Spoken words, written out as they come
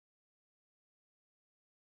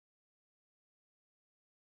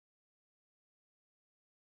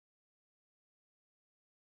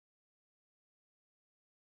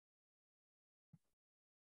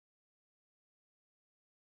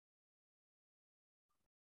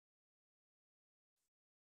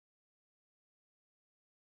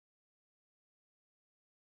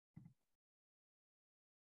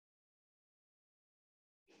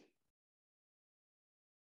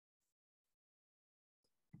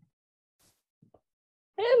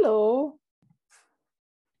Hello!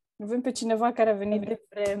 Avem pe cineva care a venit de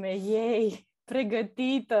vreme. Ei,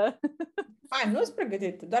 pregătită! Hai, nu-s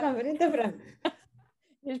pregătită, doar am venit de vreme.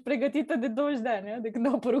 Ești pregătită de 20 de ani, de când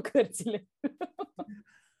au apărut cărțile.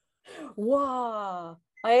 Wow!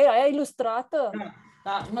 Aia ilustrată?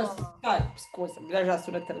 Da, scuze, deja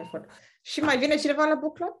sună telefon. Și mai vine cineva la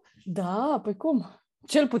book club? Da, păi cum?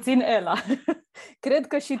 Cel puțin Ela. Cred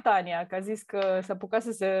că și Tania, că a zis că s-a apucat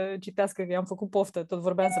să se citească, că i-am făcut poftă, tot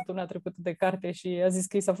vorbeam săptămâna trecută de carte și a zis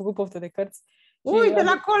că i s-a făcut poftă de cărți. Uite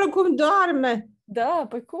la acolo cum doarme! Da,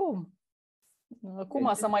 păi cum?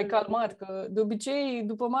 Acum s-a mai calmat, că de obicei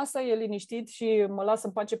după masă e liniștit și mă lasă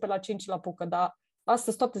în pace pe la 5 la pucă, dar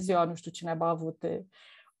astăzi toată ziua nu știu cine a avut.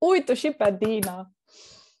 Uite și pe Adina!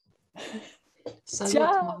 Salut,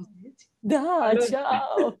 Ciao! Da, Salut.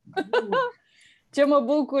 ciao! Ce mă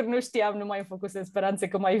bucur, nu știam, nu mai făcusem speranțe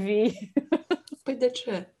că mai vii. Păi de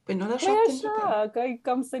ce? Păi nu la Păi 7 așa, că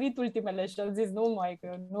am sărit ultimele și am zis nu mai,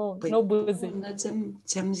 că nu bâzi.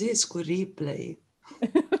 Ți-am zis cu replay.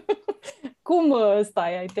 Cum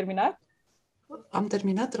stai? Ai terminat? Am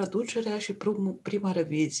terminat traducerea și prima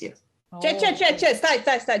revizie. Ce?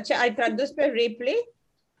 Stai. Ce, ai tradus pe Ripley?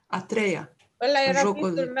 A treia. Ăla era Jocul.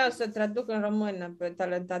 visul meu să traduc în română pe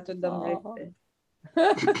talentatul domnul Ripley.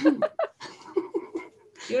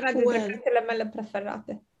 E una dintre cărțile mele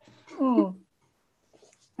preferate.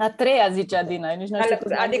 A treia, zice Adina. Nici n-aș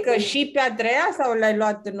știu Adică și pe a treia sau l-ai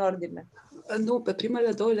luat în ordine? Nu, pe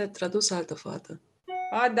primele două le-a tradus altă fată.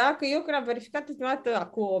 A, da, că eu când am verificat ultima dată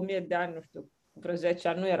acum 1000 de ani, nu știu, vreo 10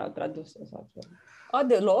 ani, nu erau traduse. Sau ceva. A,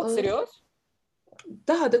 deloc? Serios?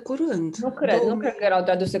 Da, de curând. Nu cred că erau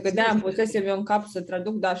traduse, că de-aia am pusesem eu în cap să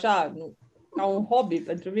traduc, dar așa, nu, ca un hobby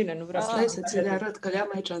pentru mine, nu vreau Stai să ți le arăt, că le-am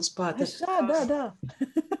aici în spate. Așa, da.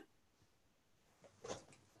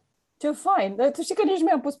 Ce fain! Dar tu știi că nici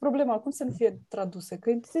mi-am pus problema, cum să nu fie traduse, că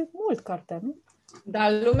e mult cartea, nu?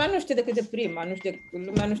 Dar lumea nu știe decât de prima,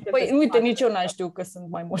 lumea nu știe. Păi uite, nici eu n-am știu că sunt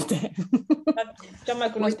mai multe. Cea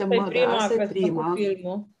mai cunoscută Uite, e prima, asta că e prima. cu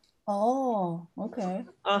filmul. Oh, ok.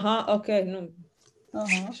 Aha, ok, nu.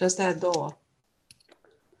 Aha. Și asta e a doua.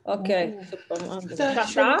 Ok, super. Da,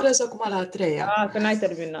 și eu lucrez acum la a treia. Ah, că n-ai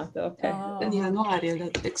terminat, ok. În ianuarie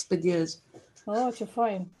le expediez. Oh, ce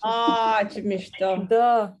fain. Ce mișto.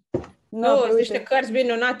 Da. Nu, sunt niște cărți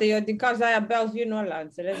minunate, eu din cauza aia beau vinul ăla,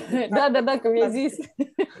 înțelegi? Da, că mi-ai zis.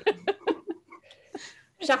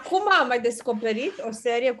 Și acum am mai descoperit o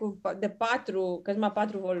serie de 4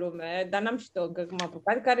 volume, dar n-am știut încă cum am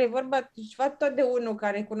apucat, care e vorba tot de unul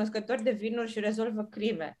care e cunoscător de vinuri și rezolvă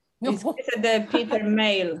crime. E scrisă de Peter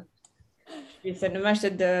Mayle. Și se numește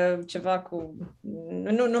de ceva cu...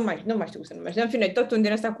 Nu mai știu cum se numește. În fine, tot un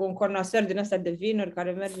din ăsta cu un connoisseur din ăsta de vinuri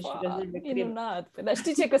care merge și rezolvă crime. Minunat. Dar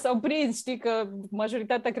știi ce? Că s-au prins, știi că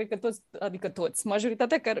majoritatea, cred că toți,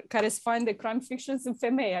 majoritatea care se fain de crime fiction sunt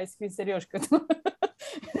femei, hai să fii serios, că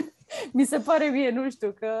mi se pare mie, nu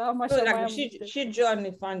știu, că am așa mai am... Și John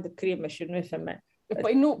e fan de crime și nu e femeie.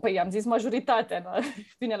 Păi am zis majoritatea, da?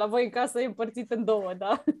 Bine, la voi în casă e împărțit în două,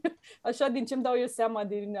 da? Așa din ce-mi dau eu seama,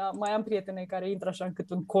 mai am prietene care intră așa în cât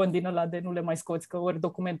un con din ăla de nu le mai scoți, că ori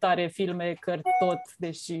documentare, filme, cărți, tot,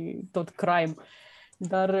 deși tot crime.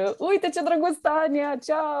 Dar uite ce drăguț, Tania,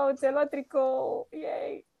 ceau, ți-ai luat tricou,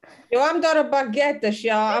 yay! Eu am doar o baghetă și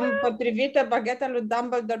am potrivit bagheta lui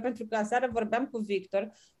Dumbledore pentru că aseară vorbeam cu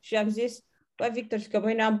Victor și am zis, băi, Victor, și că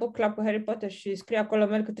mâine am book club cu Harry Potter și scrie acolo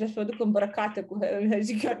merg că trebuie să o duc îmbrăcată cu Harry.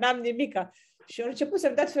 Zic, eu n-am nimica. Și au început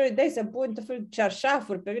să-mi dați felul de idei, să pun tot felul de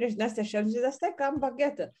cearșafuri pe mine și de-astea și am zis, dar stai că am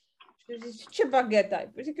baghetă. Și eu zic, ce baghetă ai?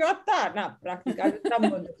 Păi zic, eu a ta, practic, a lui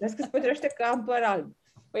Dumbledore. Zic că se potrivește că am păr alb.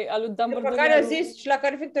 Păi, a lui Dumbledore... După care a zis, și la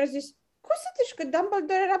care Victor a zis, cum să te știi că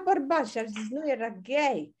Dumbledore era bărbat? Și am zis, nu, era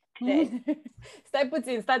gay. Stai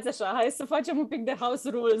puțin, stați așa, hai să facem un pic de house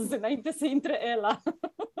rules înainte să intre Ela.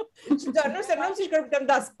 Dar nu zici că nu putem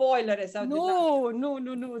da spoilere sau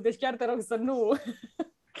Nu, deci chiar te rog să nu.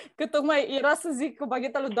 Că tocmai era să zic că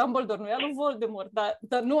bagheta lui Dumbledore nu e a lui Voldemort,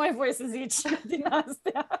 dar nu ai voie să zici din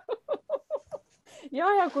astea. E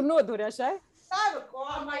aia cu noduri, așa? Da, că o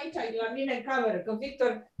am aici, la mine în cameră, că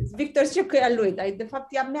Victor zice că e a lui, dar de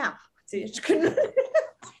fapt e a mea.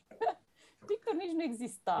 Victor nici nu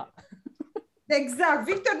exista. Exact,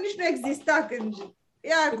 Victor nici nu exista când...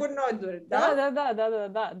 Ia cu noduri, da?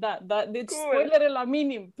 Da. Deci spoilere la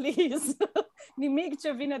minim, please. Nimic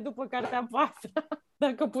ce vine după cartea 4,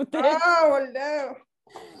 dacă puteți. Aoleu!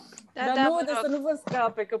 Dar să nu vă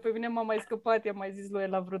scape, că pe mine m-a mai scăpat, i-am mai zis lui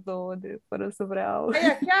la vreo 2 fără să vreau.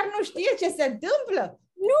 Aia chiar nu știe ce se întâmplă?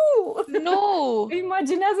 Nu!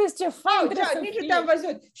 Imaginează-ți ce fain trebuie să nici fie. nu te-am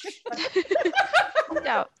văzut.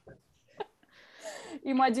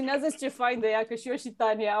 Imaginează-ți ce fain de ea, că și eu și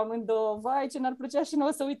Tania amândouă, vai, ce n-ar plăcea și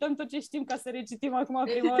noi să uităm tot ce știm ca să recitim acum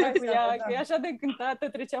prima oară cu ea, că e așa de încântată,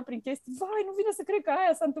 trecea prin chestii, vai, nu vine să cred că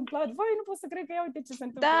aia s-a întâmplat, vai, nu pot să cred că ia uite ce se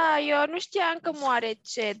întâmplă. Da, eu nu știam că moare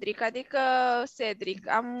Cedric,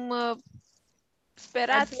 am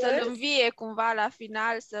sperat să-l învie cumva la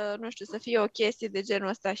final, să, nu știu, să fie o chestie de genul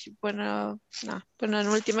ăsta și până în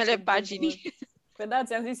ultimele pagini. Păi da,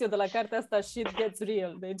 ți-am zis eu de la cartea asta, shit gets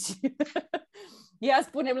real, deci ia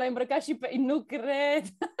spune-mi, l-ai îmbrăcat și pe... Nu cred!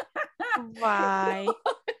 Vai!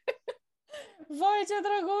 Vai, ce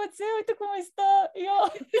drăguțe, uite cum îi stă!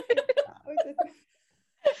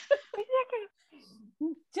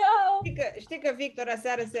 Ciao! Știi că Victor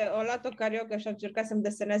aseară a luat o cariocă și a încercat să-mi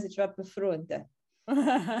deseneze ceva pe frunte.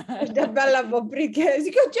 Și de-abia l-am oprit.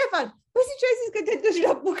 Zic eu, ce faci? Păi zice, ai zis că te duci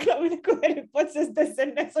la bucla unde cu care poți să-ți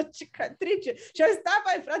desenezi o cicatrice. Și am stat,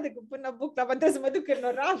 mai frate, că până la bucla, mă trebuie să mă duc în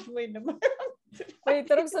oraș mâine. Păi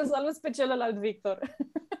te rog să-l saluți pe celălalt Victor.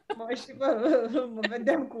 Mă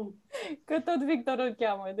vedem cum. Că tot Victor îl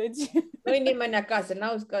cheamă, deci... Nu-i nimeni acasă,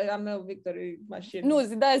 n-auzi că a meu Victor e mașină.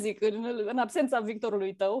 Nu, da, zic, în absența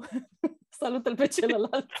Victorului tău, salută-l pe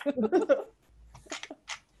celălalt.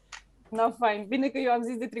 Na, fain. Bine că eu am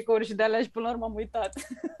zis de tricouri și de alea și până la urmă am uitat.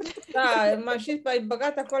 Da, m-am și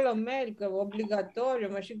băgat acolo mail, că obligatoriu,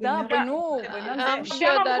 mă și gândeam. Da, păi nu. Am și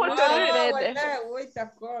eu, dar nu se vede. Uite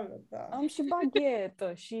acolo, da. Am și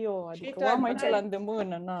baghetă și eu, adică o am aici la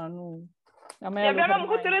îndemână, nu. Abia m-am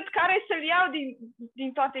hotărât care să-l iau din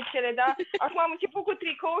toate cele, da? Acum am început cu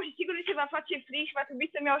tricou și sigur că se va face frig și va trebui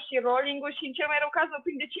să-mi iau și rolling-ul și în cel mai rău caz mă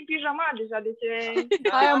prind deci în pijama deja, deci...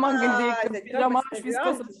 Aia m-am gândit, că pijama aș fi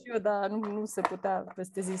scos-o și eu, dar nu se putea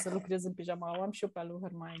peste zi să lucrez în pijama, o am și eu pe alu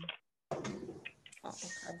Hermione.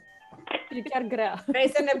 E chiar grea. Vrei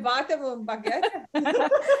să ne batem în baghetă?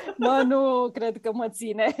 Mă, nu cred că mă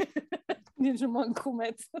ține. Nici nu mă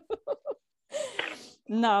încumet.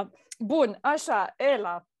 Na. Bun, așa,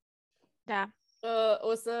 Ela. Da.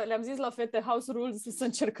 Le-am zis la fete House Rules să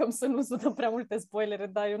încercăm să nu dăm prea multe spoilere,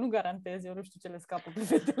 dar eu nu garantez, eu nu știu ce le scapă pe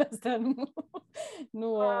fetele astea,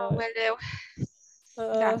 nu. Aoleu.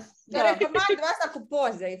 Da. Te recomand asta cu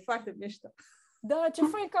poze, e foarte mișto. Da, ce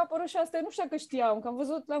fain că a apărut și asta, nu știu că știam, că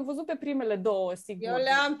l-am văzut pe primele 2, sigur. Eu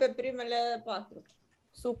le am pe primele 4.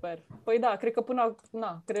 Super. Păi da, cred că până,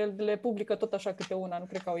 cred că le publică tot așa câte una, nu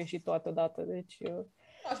cred că au ieșit toată dată, deci...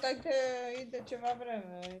 Asta e de ceva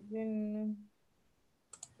vreme, din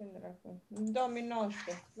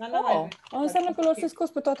 2019. Înseamnă că l-au scos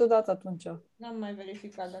pe toată data atunci. N-am mai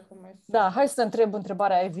verificat dacă mai sunt. Da, hai să întreb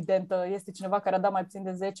întrebarea evidentă. Este cineva care a dat mai puțin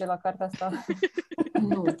de 10 la cartea asta?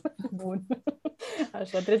 Nu. Bun.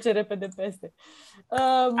 Așa, trece repede peste.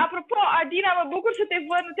 Apropo, Adina, mă bucur să te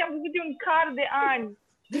văd, nu te-am văzut de un car de ani.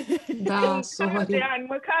 Da, sorry. De ani,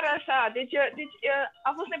 măcar așa. Deci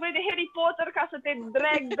a fost nevoie de Harry Potter ca să te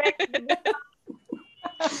drag back.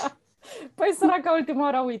 Păi săraca ultima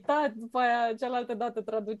oară a uitat, după aia cealaltă dată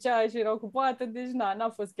traducea și era ocupată, deci n-a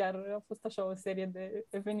fost chiar, a fost așa o serie de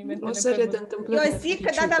evenimente. O serie de întâmplări. Eu zic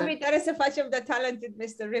că data viitoare să facem The Talented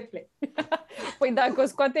Mr. Ripley. Păi dacă o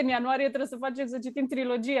scoate în ianuarie, trebuie să facem să citim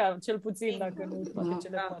trilogia, cel puțin, dacă nu toate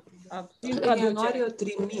cele 4. În ianuarie o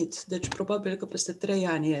trimit, deci probabil că peste 3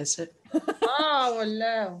 ani iese.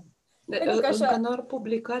 Aoleu! Încă nu au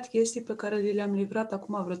publicat chestii pe care le-am livrat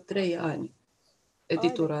acum vreo 3 ani.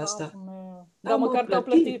 Editura asta. Da, măcar te-au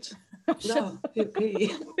plătit. Da, e ok.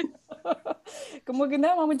 Că mă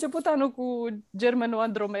gândeam, am început anul cu Germanul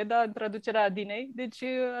Andromeda, în traducerea Adinei, deci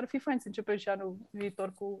ar fi fain să începem și anul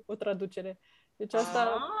viitor cu o traducere. Deci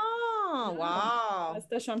asta... wow!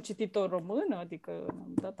 Asta și-am citit-o în română, adică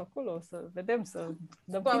am dat acolo să vedem, să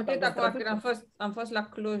dăm am fost la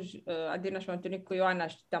Cluj, Adina și m-am întâlnit cu Ioana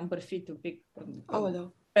și te-am bârfit un pic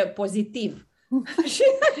pozitiv. și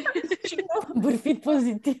bârfit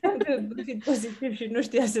pozitiv. Bârfit pozitiv și nu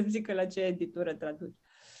știa să-mi zică la ce editură traduci.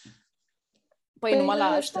 Păi numai la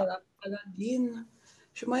asta. La Paladin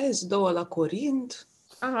și mai ies 2 la Corint.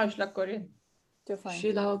 Aha, și la Corint. Ce fain.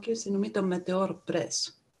 Și la o chestie numită Meteor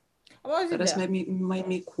Press. Care sunt mai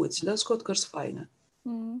micuți. Le scot cărți faine.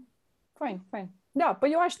 Fain. Da,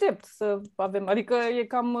 păi eu aștept să avem, adică e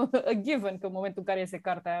cam a given că în momentul în care iese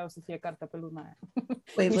cartea aia o să fie cartea pe luna aia.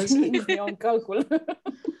 Păi vă zic. Iau în calcul.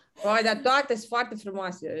 Dar toate sunt foarte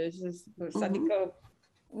frumoase. Adică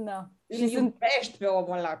și iubești pe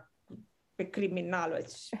omul ăla, pe criminalul.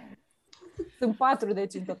 Sunt 4,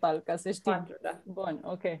 deci, în total, ca să știm. 4, da. Bun,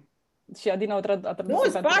 ok. Și Adina a tradus. Nu,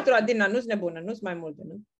 sunt 4, Adina, nu-s nebună, nu-s mai multe,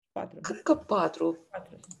 nu? 4. Cred că 4.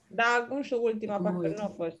 Dar nu știu, ultima parcă nu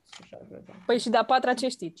a fost așa. Păi și de-a 4-a ce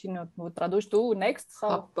știi? Cine o traduci tu? Next? Sau?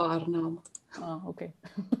 Habar n-am. Ok.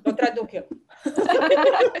 O traduc eu.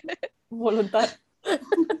 Voluntar.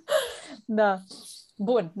 Da.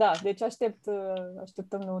 Bun, da, deci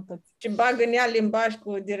așteptăm noutăți. Și bag în ea limbaj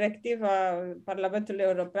cu directiva Parlamentului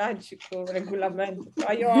European și cu regulamentul.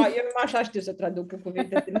 Eu nu așa știu să traduc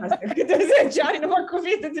cuvinte din astea. Câte 10 ani numai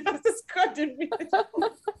cuvinte din astea scot în mine.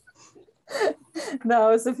 Da,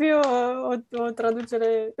 o să fie o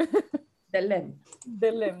traducere De lemn. de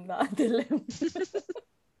lemn, da, de lemn.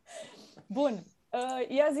 Bun,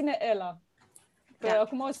 ia zi-ne, Ela. Că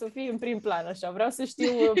acum o să fii în prim plan, așa. Vreau să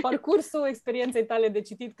știu parcursul experienței tale de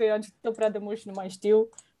citit, că eu am citit-o prea de mult și nu mai știu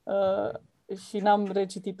și n-am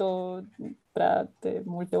recitit-o prea de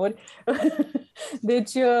multe ori.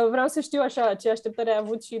 Deci vreau să știu așa ce așteptări ai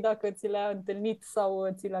avut și dacă ți le-a întâlnit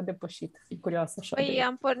sau ți le-a depășit. Sunt curioasă așa. Păi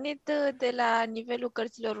am pornit de la nivelul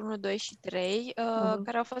cărților 1, 2 și 3,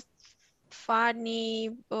 care au fost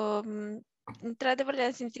funny. Într-adevăr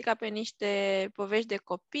le-am simțit ca pe niște povești de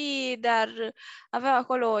copii, dar aveau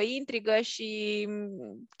acolo o intrigă și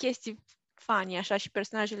chestii funny, așa, și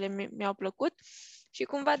personajele mi-au plăcut. Și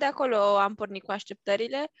cumva de acolo am pornit cu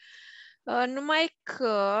așteptările. Numai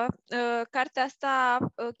că cartea asta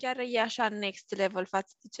chiar e așa next level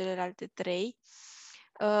față de celelalte 3.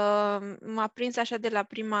 M-a prins așa de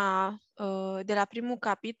la primul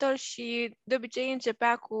capitol și de obicei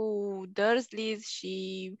începea cu Dursleys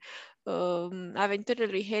și aventurile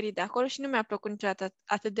lui Harry de acolo și nu mi-a plăcut niciodată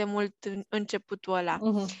atât de mult începutul ăla.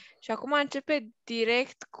 Și acum începe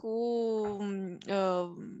direct cu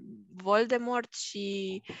Voldemort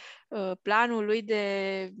și planul lui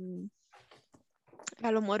de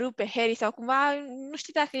a-l omorâ pe Harry sau cumva, nu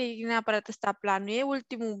știu dacă e neapărat ăsta planul, e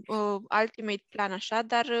ultimul ultimate plan așa,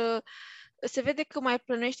 dar se vede că mai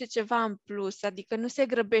plănuiește ceva în plus, adică nu se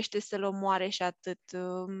grăbește să-l omoare și atât.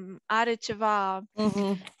 Are ceva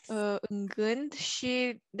în gând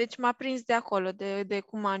și deci m-a prins de acolo, de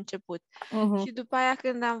cum a început. Și după aia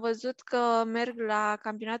când am văzut că merg la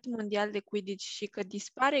campionatul mondial de Quidditch și că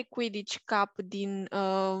dispare Quidditch Cup din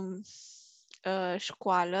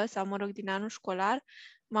școală sau, mă rog, din anul școlar,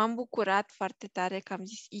 m-am bucurat foarte tare că am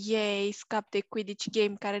zis, yay, scap de Quidditch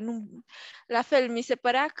Game, care nu... La fel, mi se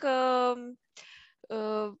părea că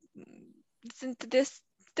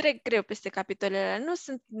trec greu peste capitolele. Nu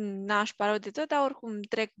sunt nașpa rău de tot, dar oricum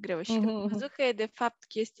trec greu. Și când am văzut că e de fapt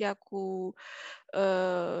chestia cu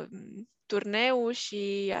turneul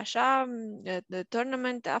și așa, the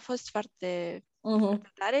tournament, a fost foarte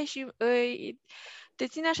tare și te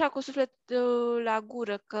ține așa cu sufletul la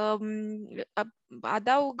gură, că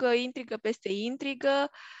adaugă intrigă peste intrigă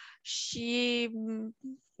și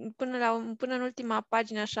până în ultima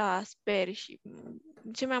pagină așa speri. Și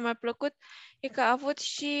ce mi-a mai plăcut e că a avut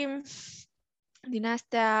și din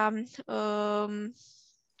astea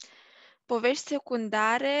povești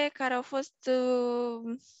secundare care au fost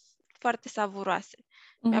foarte savuroase.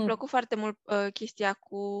 Mi-a plăcut foarte mult chestia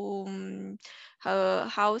cu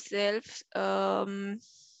House Elf.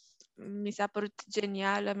 Mi s-a părut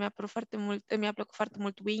genială, mi-a plăcut foarte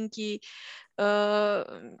mult Winky.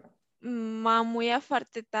 M-a muiat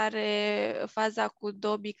foarte tare faza cu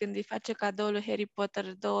Dobby când îi face cadou lui Harry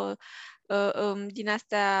Potter din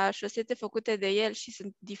astea șosete făcute de el și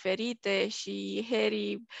sunt diferite și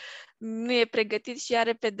Harry nu e pregătit și are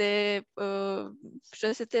repede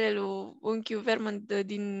șosetele lui unchiul Vermont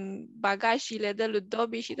din bagaj și le dă lui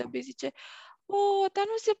Dobby și Dobby zice: dar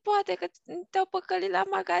nu se poate, că te-au păcălit la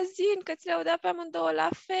magazin, că ți le-au dat pe amândouă la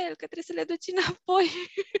fel, că trebuie să le duci înapoi.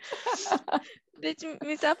 Deci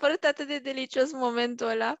mi s-a părut atât de delicios momentul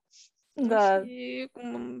ăla. Da. Și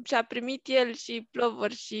cum și-a primit el și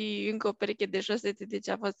plovăr și încă o pereche de șosete, deci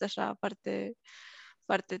a fost așa foarte,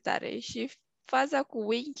 foarte tare. Și faza cu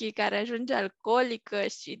Winky care ajunge alcoolică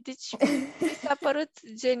și deci mi s-a părut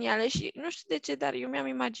genială și nu știu de ce, dar eu mi-am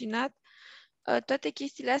imaginat toate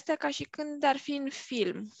chestiile astea ca și când ar fi în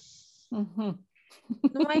film.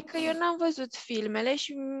 Numai că eu n-am văzut filmele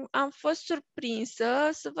și am fost surprinsă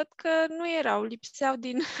să văd că nu erau, lipseau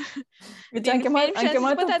din, deci din film și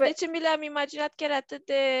am zis, pe... de ce mi le-am imaginat chiar atât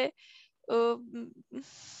de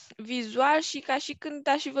vizual și ca și când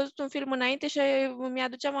aș fi văzut un film înainte și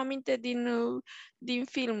mi-aduceam aminte din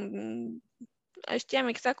film. Știam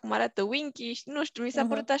exact cum arată Winky și nu știu, mi s-a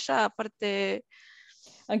părut așa foarte...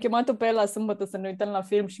 Am chemat-o pe ela sâmbătă să ne uităm la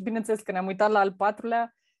film și bineînțeles că ne-am uitat la al 4-lea.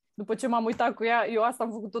 După ce m-am uitat cu ea, eu asta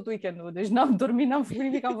am făcut tot weekendul. Deci n-am dormit, n-am făcut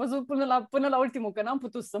nimic, am văzut până la ultimul, că n-am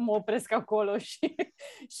putut să mă opresc acolo.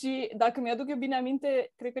 Și dacă mi-aduc eu bine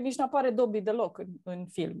aminte, cred că nici n-apare Dobby deloc în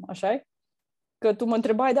film, așa-i? Că tu mă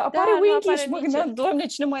întrebai, dar apare Winky și mă gândeam, Doamne,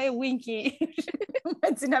 cine mai e Winky? Nu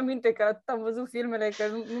mai ține aminte că atât am văzut filmele, că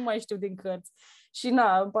nu mai știu din cărți. Și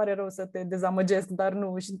îmi pare rău să te dezamăgesc, dar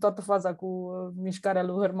nu, și toată faza cu mișcarea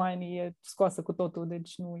lui Hermione e scoasă cu totul,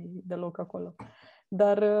 deci nu e deloc acolo.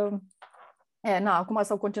 Dar, acum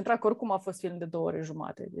s-au concentrat că oricum a fost film de 2 ore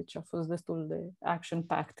jumate, deci a fost destul de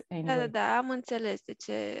action-packed. Anyway. Da, am înțeles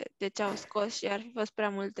de ce au scos și ar fi fost prea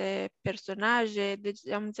multe personaje, deci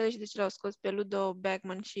am înțeles și de ce l-au scos pe Ludo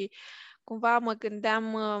Bagman și cumva mă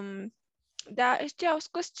gândeam, da, știi, au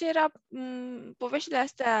scos ce era poveștile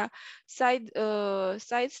astea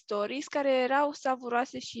side stories care erau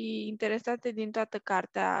savuroase și interesante din toată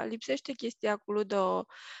cartea. Lipsește chestia cu Ludo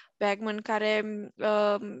Bagman care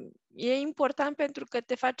e important pentru că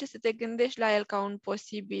te face să te gândești la el ca un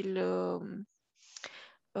posibil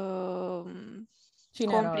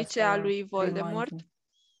complice al lui Voldemort.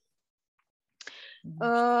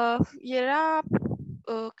 Era,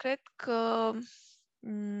 cred că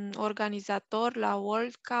organizator la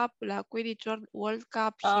World Cup, la Quidditch World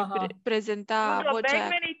Cup și prezenta vocea...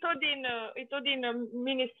 Bagman e tot din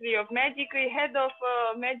Ministry of Magic, e Head of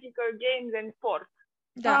Magical Games and Sport.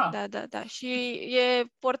 Da. Și e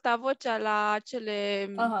portavocea la acele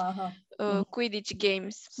Quidditch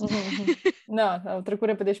Games. Da, au trecut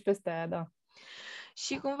repede și peste aia, da.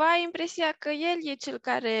 Și cumva ai impresia că el e cel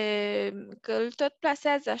că îl tot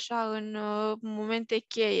plasează așa în momente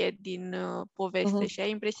cheie din poveste și ai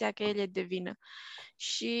impresia că el e de vină.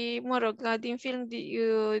 Și, mă rog, din film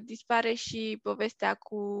dispare și povestea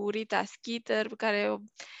cu Rita Skeeter, care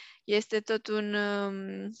este tot un...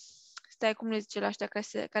 Stai, cum le zice la ăștia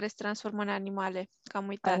care se transformă în animale? Că am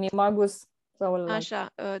uitat. Animagus?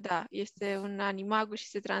 Așa, da, este un animagus și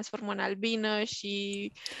se transformă în albină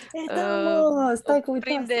și stai că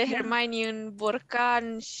prinde Hermione în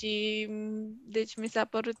borcan și deci mi s-a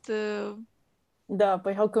părut... Da,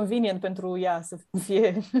 păi how convenient pentru ea să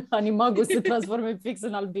fie animagus să se transforme fix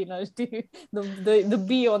în albină, știi? The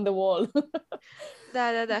bee on the wall.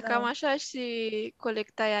 Da, cam așa și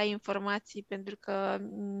colecta ea informații pentru că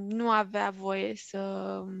nu avea voie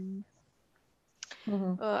să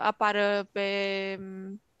apară pe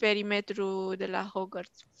perimetru de la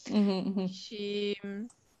Hogwarts.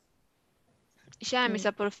 Și aia mi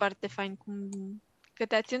s-a părut foarte fain că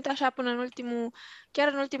te-a ținut așa până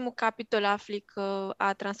chiar în ultimul capitol afli că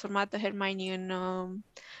a transformat Hermione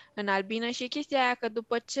în albină și chestia aia că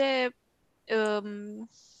după ce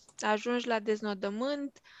ajungi la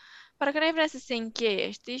deznodământ, parcă n-ai vrea să se încheie,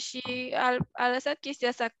 știi? Și a lăsat chestia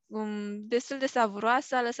asta destul de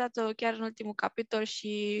savuroasă, a lăsat-o chiar în ultimul capitol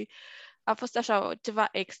și a fost așa ceva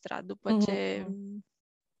extra după ce...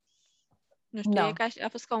 Nu știu, a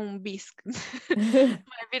fost ca un bisc.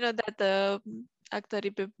 Mai bine odată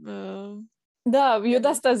actorii pe... Da, eu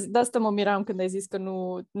de asta mă miram când ai zis că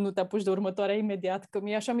nu te apuci de următoarea imediat, că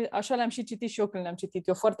mie așa le-am și citit și eu când le-am citit.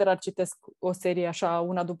 Eu foarte rar citesc o serie așa,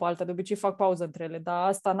 una după alta, de obicei fac pauză între ele, dar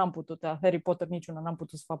asta n-am putut, Harry Potter niciuna, n-am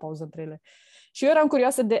putut să fac pauză între ele. Și eu eram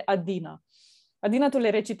curioasă de Adina. Adina, tu le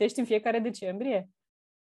recitești în fiecare decembrie?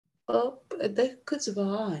 De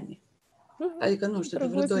câțiva ani. Adică, nu știu, de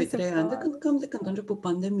vreo 2-3 ani, de când a început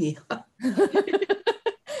pandemia.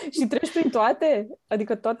 Și treci prin toate?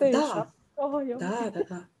 Adică toate? Da.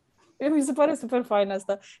 Da. Mi se pare super fain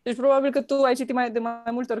asta. Deci probabil că tu ai citit de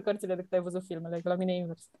mai multe ori cărțile decât ai văzut filmele, că la mine e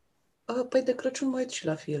invers. Păi de Crăciun mă uit și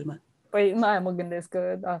la filme. Păi aia mă gândesc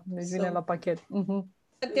că ne vine la pachet.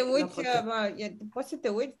 Te uiți, poți să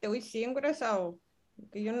te uiți singură sau...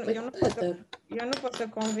 Eu nu pot să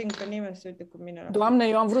conving pe nimeni să uite cu mine. Doamne,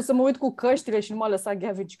 eu am vrut să mă uit cu căștile și nu m-a lăsat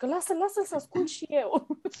Gavici, că lasă să ascult și eu.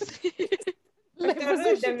 Te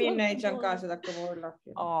râzi de mine aici în casă dacă mă uit la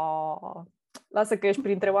film. Lasă că ești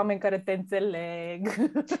printre oameni care te înțeleg.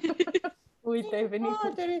 Uite, ai venit.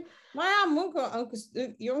 Mai am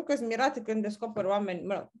eu încă sunt mirată când descoper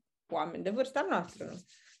oameni de vârsta noastră,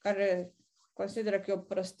 care consideră că e o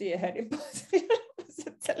prostie Harry Potter. Să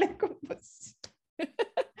înțeleg cum poți.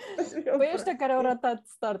 Păi ăștia care au ratat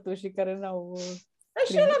startul și care n-au...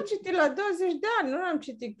 Și eu l-am citit la 20 de ani, nu l-am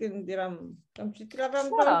citit când am citit, aveam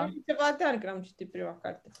 20 ceva de ani când am citit prima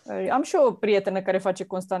carte. Am și o prietenă care face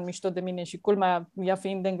constant mișto de mine și culmea, ea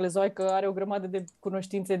fiind englezoică, are o grămadă de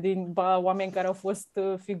cunoștințe din oameni care au fost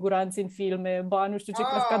figuranți în filme, nu știu ce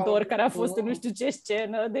cascador care a fost în nu știu ce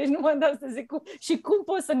scenă, deci nu mă dau să zic și cum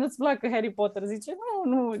poți să nu-ți placă Harry Potter? Zice,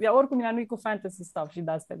 nu, oricum ea nu-i cu fantasy stuff și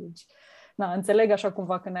de-astea, deci înțeleg așa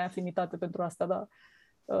cumva că n-ai afinitate pentru asta, dar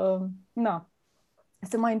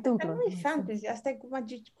se mai întâmplă. Dar nu e fantasy, asta e cu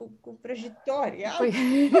magici, cu prăjitori. Păi,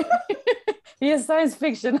 e science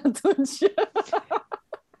fiction atunci.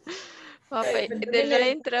 Păi, deja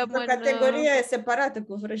intrăm în... O categorie separată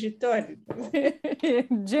cu vrăjitori.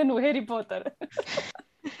 Genul Harry Potter.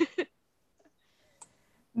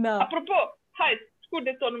 Apropo, hai, scurt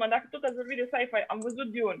de tot numai, dacă tot ați vorbit de sci-fi, am văzut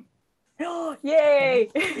Dune. Yay!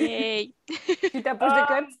 Yay! Și te apuci de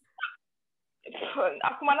cărți?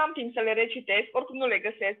 Acum n-am timp să le recitesc, oricum nu le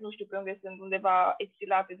găsesc, nu știu pe unde sunt, undeva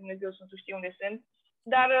exilate, Dumnezeu să nu știu unde sunt,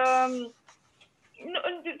 dar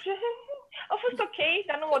a fost ok,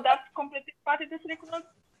 dar nu m-a dat complet în spate, trebuie să recunosc.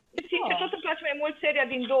 Sincer, tot îmi place mai mult seria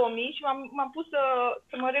din 2000 și m-am pus să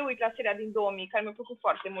mă reuit la seria din 2000, care mi-a plăcut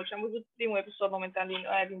foarte mult și am văzut primul episod momentan din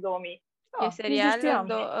aia din 2000. E serial?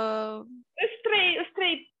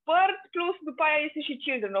 Trei părți, plus după aia este și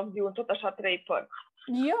Children of Dune, tot așa 3 părți.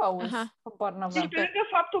 Și pe lângă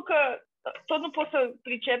faptul că tot nu pot să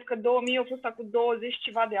pricep că 2000 a fost acum 20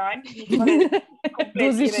 ceva de ani, mi se pare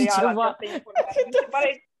complet ireal această informație. Mi se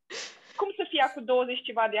pare cum să fie acum 20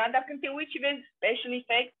 ceva de ani, dar când te uiți și vezi special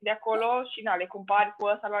effects de acolo și le compari cu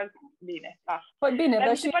ăsta, bine, lasă. Păi bine, dar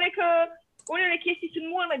mi se pare că unele chestii sunt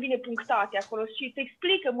mult mai bine punctate acolo și te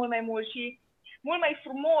explică mult mai mult și mult mai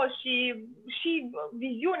frumos și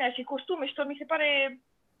viziunea și costume și tot mi se pare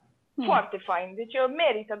foarte fain. Deci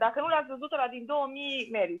merită. Dacă nu l-ați văzut ăla din 2000,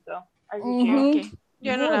 merită. Okay.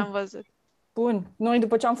 Eu nu l-am văzut. Bun. Noi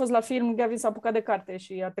după ce am fost la film, Gavi s-a apucat de carte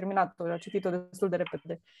și a terminat-o, a citit-o destul de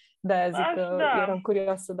repede. De-aia zic că eram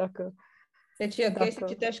curioasă dacă... Deci e ok să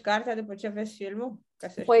citești cartea după ce vezi filmul?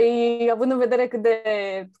 Păi, având în vedere cât de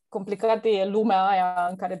complicată e lumea aia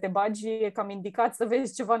în care te bagi, e cam indicat să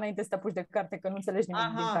vezi ceva înainte să te apuci de carte, că nu înțelegi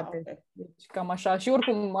nimic din carte. Okay. Deci cam așa. Și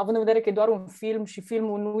oricum, având în vedere că e doar un film și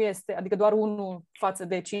filmul nu este, adică doar unul față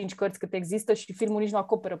de 5 cărți cât există și filmul nici nu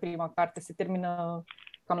acoperă prima carte, se termină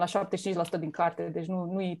cam la 75% din carte, deci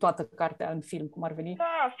nu e toată cartea în film, cum ar veni.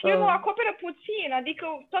 Da, filmul acoperă puțin, adică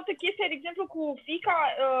toată chestia, de exemplu, cu fiica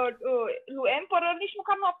lui Emperor, nici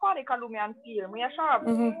măcar nu apare ca lumea în film, e așa...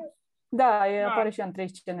 Da, apare și ea în 3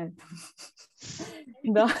 scene.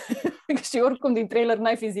 Da, și oricum din trailer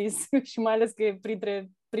n-ai fi zis, și mai ales că e printre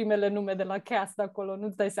primele nume de la cast acolo,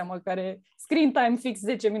 nu-ți dai seama că are screen time fix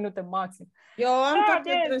 10 minute maxim. Eu am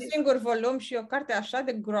toate într-un singur volum și o carte așa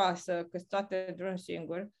de groasă, că sunt toate într-un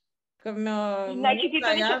singur. N-ai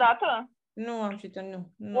citit-o niciodată? Nu am citit-o, nu.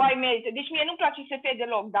 Uai, merită. Deci mie nu-mi place SF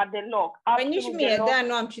deloc, dar deloc. Păi nici mie, de-aia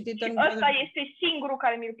nu am citit-o niciodată. Ăsta este singurul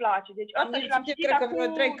care mi-l place. Deci ăsta și l-am citit cred că vreo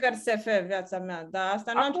 3 cărți SF viața mea, dar asta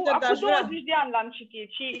nu am citit. Acum 20 de ani l-am citit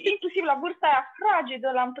și inclusiv la vârsta aia fragedă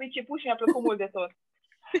l-am priceput și mi-a plăcut mult de tot.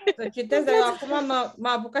 Să citesc, dar eu acum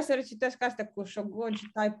m-am apucat să recitesc astea cu Shogun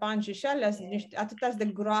și Taipan și alea sunt niște atâtea de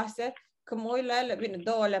groase că mă uit la ele. Bine,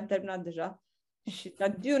 2 le-am terminat deja. Și la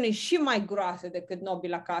Dune e și mai groasă decât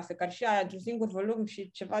Nobila Casă, care și aia într-un singur volum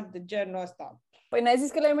și ceva de genul ăsta. Păi n-ai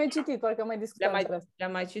zis că le-ai mai citit, parcă mai discutat.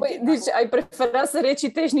 Le-am mai citit. Păi, deci ai preferat să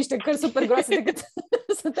recitești niște cărți super groase decât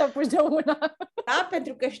să te apuci de una. Da,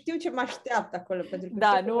 pentru că știu ce mă așteaptă acolo. Pentru că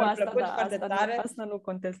asta nu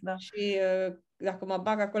contest, da. Și dacă mă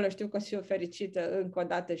bag acolo, știu că sunt fericită încă o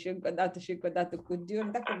dată și încă o dată și încă o dată cu Dune,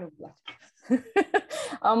 dacă nu-mi place.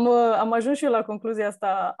 Am ajuns și eu la concluzia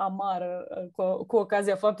asta amară cu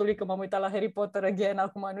ocazia faptului că m-am uitat la Harry Potter again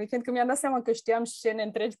acum în weekend, că mi-am dat seama că știam scene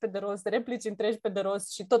întregi pe de rost, replici întregi pe de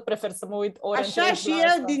rost și tot prefer să mă uit ore așa și el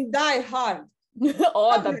asta. Din Die Hard.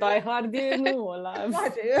 Dar Die Hard e nu ăla.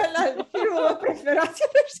 Ăla filmul meu preferat,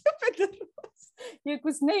 nu știu pe de rost. E cu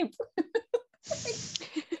Snape.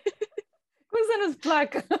 Cum să nu-ți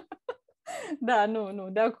placă? Da, nu,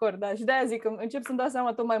 de acord, da. Și de-aia zic că încep să-mi dau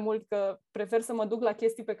seama tot mai mult că prefer să mă duc la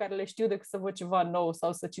chestii pe care le știu decât să văd ceva nou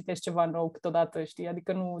sau să citești ceva nou câteodată, știi?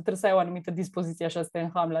 Adică nu trebuie să ai o anumită dispoziție așa să te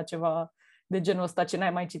înhami la ceva de genul ăsta ce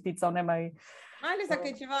n-ai mai citit sau n-ai mai... Mai ales dacă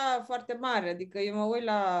e ceva foarte mare, adică eu mă uit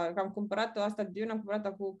la... Am cumpărat-o asta de Dune, am cumpărat-o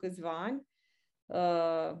acum câțiva ani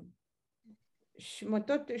și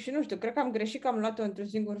și nu știu, cred că am greșit că am luat-o într-un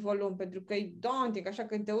singur volum, pentru că e daunting, așa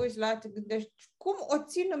când te uiți la ea, te gândești, cum o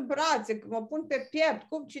țin în brațe, când mă pun pe piept,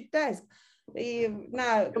 cum citesc?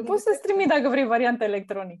 Poți să-ți trimit dacă vrei varianta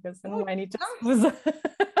electronică, să nu mai ai nicio scuză.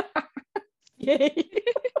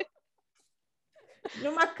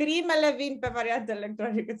 Numai crimele vin pe varianta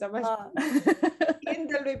electronică, ți-am așa.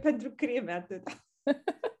 Kindle-ului pentru crime, atât.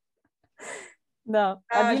 Da.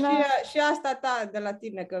 Adina... Și asta ta de la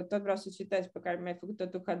tine, că tot vreau să citesc, pe care mi-ai făcut-o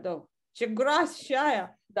tu cadou. Ce gros și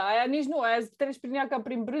aia! Da, aia nici nu, aia treci prin ea ca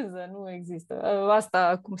prin brânză, nu există.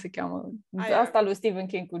 Asta, cum se cheamă? Aia. Asta lui Stephen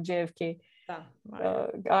King cu JFK. Da.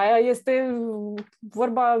 Aia este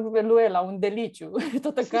vorba lui ăla, un deliciu.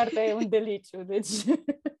 Toată cartea e un deliciu, deci...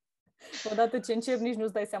 Odată ce începi, nici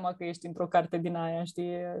nu-ți dai seama că ești într-o carte din aia,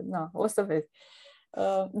 știi? Na, o să vezi.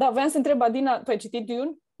 Da, voiam să întreb, Adina, tu ai citit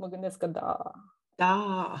Dune? Mă gândesc că da.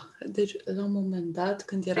 Da, deci la un moment dat,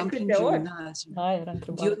 când eram prin gimnaziu,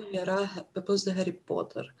 Dune era pe post de Harry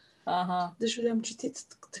Potter. Aha. Deci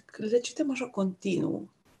le citem așa continuu.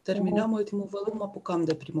 Terminam ultimul volum, mă apucam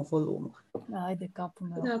de primul volum. Ai de capul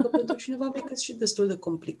meu. Da, că pentru cineva mic e și destul de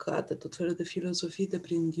complicate, tot felul de filozofii de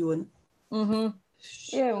prin Dune.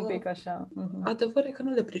 E un pic așa. Adevărul e că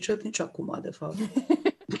nu le pricep nici acum, de fapt.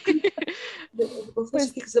 A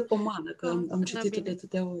fost fix de pomană, că am citit de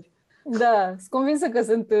atâtea ori. Da, sunt convinsă că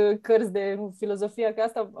sunt cărți de filozofia, că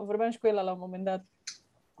asta vorbeam și cu el la un moment dat,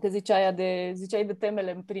 că ziceai de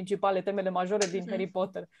temele principale, temele majore din Harry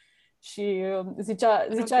Potter. Și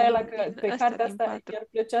zicea el că pe cartea asta i-ar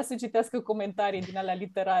plăcea să citească comentarii din alea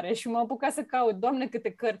literare și m-am apucat să caut, Doamne,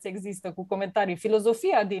 câte cărți există cu comentarii,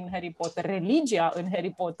 filozofia din Harry Potter, religia în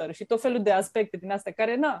Harry Potter și tot felul de aspecte din astea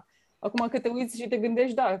care, acum că te uiți și te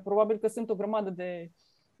gândești, da, probabil că sunt o grămadă de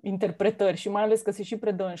interpretări și mai ales că se și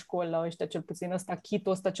predă în școală la ăștia, cel puțin ăsta,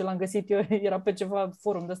 Chitul ăsta ce l-am găsit eu, era pe ceva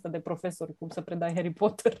forum de ăsta de profesori, cum să predai Harry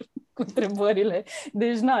Potter cu întrebările.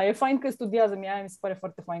 Deci, e fain că studiază, mi se pare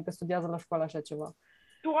foarte fain că studiază la școală așa ceva.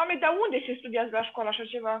 Doamne, dar unde se studiază la școală așa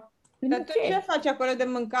ceva? Dar tu ce faci acolo, de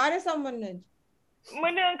mâncare sau mănânci?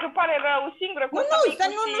 Mănânc, pare rău, singură.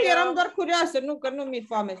 Nu, eram doar curioasă, nu, că nu mi-e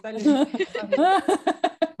foame, stai uite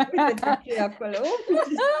ce e acolo.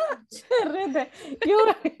 Ce râde!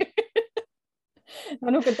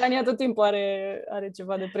 Nu, că Tania tot timpul are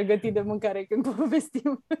ceva de pregătit de mâncare când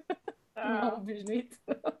povestim. M-am obișnuit.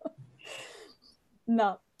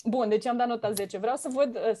 Bun, deci am dat nota 10. Vreau să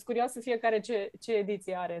văd, sunt curioasă fiecare ce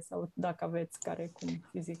ediție are sau dacă aveți care, cum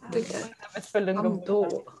fizic. Aveți pe lângă. Am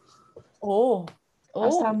două.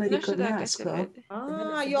 Asta americanească.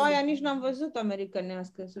 Eu aia nici n-am văzut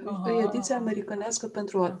americanească. E ediția americanească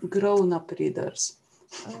pentru grown-up readers.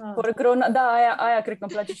 Aia cred că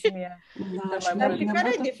îmi place și mie. Dar și care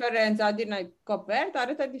e diferența? Din coperta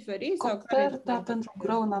arată diferit? Coperta pentru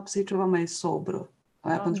grown-ups e ceva mai sobră.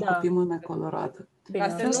 Aia pentru copii mult mai colorată.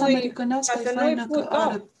 Asta americanească e faină că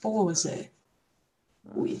are poze.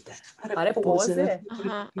 Uite, are poze?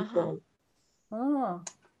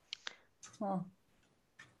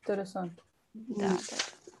 Interesant. Da.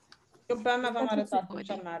 Eu pe a mea v-am arătat,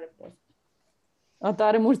 cea mai are poze. A ta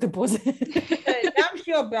are multe poze. Le-am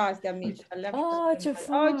și eu pe astea mici. Ce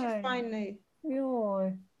fain! Ce fain e!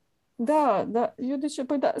 Da, eu de ce?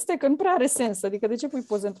 Păi da, stai că nu prea are sens, adică de ce pui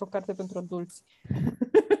poze într-o carte pentru adulți?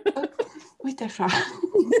 Uite așa.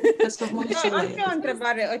 Am și o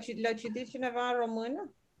întrebare, le-a citit cineva în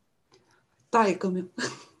română? Taică-miu.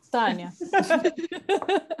 Tania.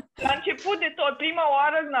 La început de tot, prima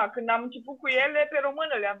oară, când am început cu ele, pe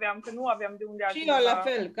română le aveam, că nu aveam de unde altceva. Și eu la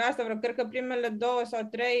fel, că asta vreau, cred că primele 2 sau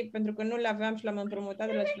 3, pentru că nu le aveam și le-am împrumutat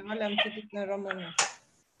de la cineva, le-am citit în română.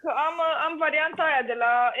 Că am varianta aia de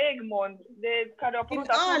la Egmont, de care au apărut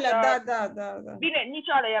acum. Da. Bine, nici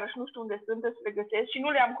alea iarăși nu știu unde sunt, să le găsesc și nu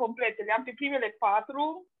le-am complete. Le-am pe primele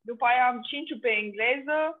 4, după aia am 5 pe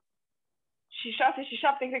engleză și 6 și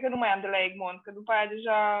 7 cred că nu mai am de la Egmont, că după aia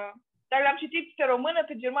deja... Dar le-am citit pe română,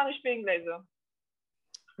 pe germană și pe engleză.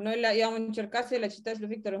 Eu am încercat să le citesc lui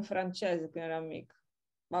Victor în franceză când eram mic.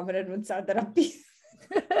 M-am renunțat de rapid.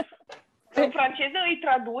 În franceză e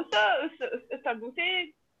tradusă,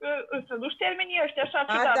 îți traduci termenii ăștia așa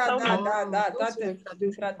ciudat. Da, toate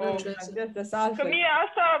traduci. Că mie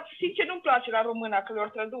asta, sincer, nu-mi place la română, că le-au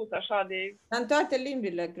tradus așa de... Dar în toate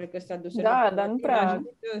limbile, cred că sunt traduse. Da, dar nu prea...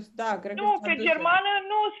 Nu, pe germană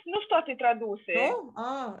nu sunt toate traduse. Nu?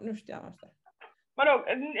 Nu știam asta. Mă rog,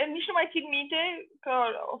 nici nu mai țin minte că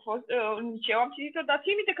au fost în liceu, am citit-o, dar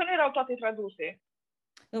țin minte că nu erau toate traduse.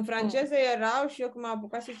 În franceză erau și eu când m-am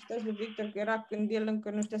apucat să citesc lui Victor, că era când el încă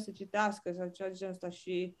nu știa să citească sau ceva de genul ăsta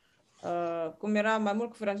și cum era mai mult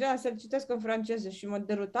cu franceza, să-l citesc în franceză și m-a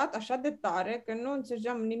derutat așa de tare că nu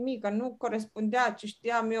înțelegeam nimic, nu corespundea ce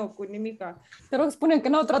știam eu cu nimica. Te rog, spune că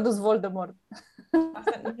n-au tradus Voldemort.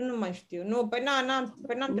 Asta nu mai știu. Nu,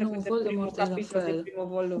 n-am trecut de primul capitol, de primul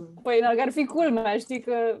volum. Păi ar fi culmea, știi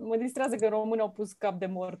că mă distrează că în română au pus cap de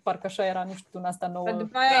mort, parcă așa era, nu știu, în asta nouă. Dar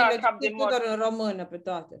după aia le citit doar în română pe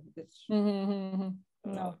toate. Deci...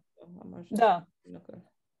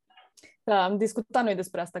 Da, am discutat noi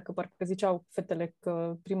despre asta, că parcă ziceau fetele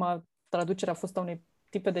că prima traducere a fost a unei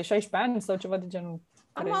tipe de 16 ani sau ceva de genul.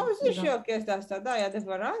 Am auzit și eu chestia asta, da, e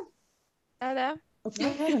adevărat? Da.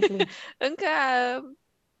 Încă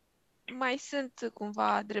mai sunt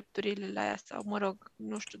cumva drepturile la ea sau, mă rog,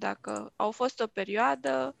 nu știu dacă au fost o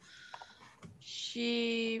perioadă și,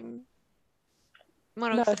 mă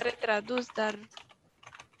rog, s-a retradus, dar...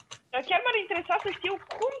 Chiar m-ar interesa să știu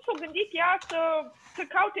cum s-a gândit ea să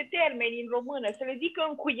caute termeni în română, să le zică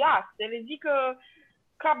încuiat, să le zică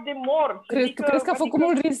cap de mort. Crezi că a făcut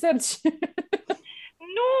mult research?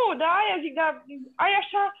 Nu, da, aia zic, dar ai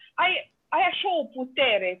așa, ai așa o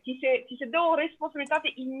putere, ți se dă o responsabilitate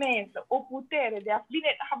imensă, o putere de a... Bine,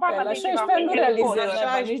 habar la 16 ani nu realizezi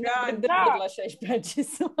treaba, nici nu ai la 16 ani ce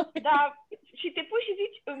să mai... Da, și te pui și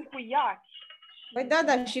zici încuiați. Păi da,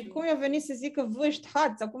 și cum i-a venit să zică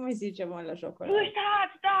vâșt-hați, sau cum îi zice, mă, la jocul ăla?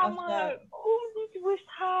 Vâșt-hați, da, mă, cum zici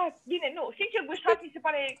vâșt-hați? Bine, nu, sincer, vâșt-hați mi se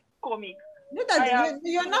pare comic. Nu, dar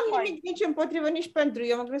eu n-am nimic nici împotrivă, nici pentru.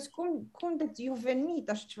 Eu mă gândesc, cum de i-a venit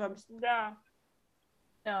așa ceva? Da.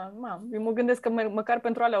 Da, eu mă gândesc că măcar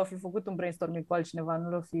pentru alea au fi făcut un brainstorming cu altcineva,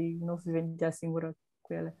 nu fi venit ea singură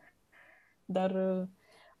cu ele. Dar,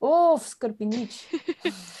 scărpinici!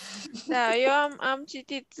 Da, eu am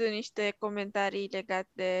citit niște comentarii legate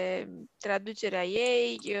de traducerea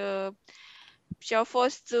ei și au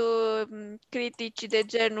fost critici de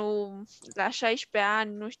genul la 16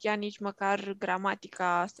 ani nu știa nici măcar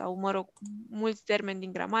gramatica sau, mă rog, mulți termeni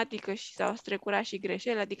din gramatică și s-au strecurat și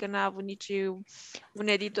greșeli, adică n-a avut nici un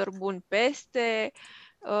editor bun peste.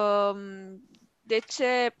 De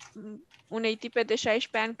ce unei tipe de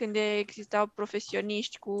 16 ani, când existau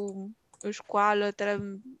profesioniști cu școală,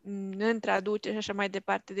 în traducere și așa mai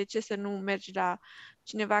departe, de ce să nu mergi la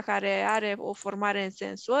cineva care are o formare în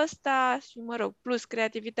sensul ăsta și, mă rog, plus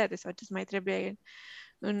creativitate sau ce-ți mai trebuie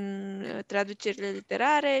în traducerile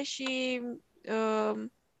literare și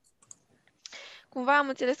cumva am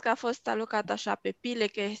înțeles că a fost alocat așa pe pile,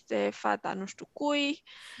 că este fata nu știu cui.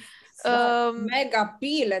 Mega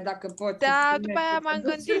pile, dacă poți. Da, după aia m-am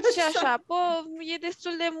gândit și așa, e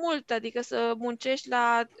destul de mult, adică să muncești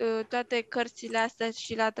la toate cărțile astea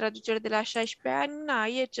și la traduceri de la 16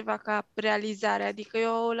 ani, e ceva ca realizare, adică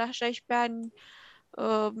eu la 16 ani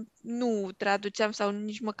nu traduceam sau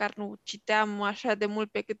nici măcar nu citeam așa de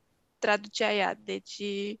mult pe cât traducea ea, deci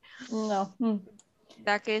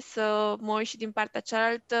dacă e să mă uit și din partea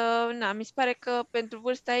cealaltă, mi se pare că pentru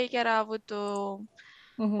vârsta ei chiar a avut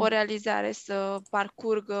o realizare să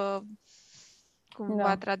parcurgă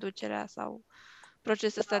cumva traducerea sau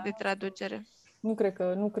procesul ăsta de traducere. Nu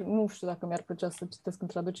știu dacă mi-ar plăcea să citesc în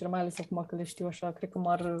traducere, mai ales acum că le știu așa, cred că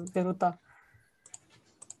m-ar deruta.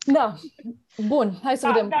 Da, bun, hai să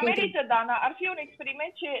vedem. Dar merită, Dana, ar fi un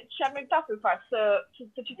experiment ce ar merita să-l faci, să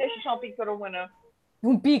citești așa un pic pe română.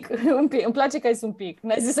 Un pic, îmi place că ai zis un pic.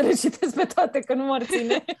 N-ai zis să le citesc pe toate, că nu m-ar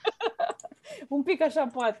ține. Un pic așa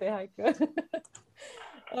poate, hai că...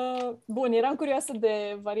 Bun, eram curioasă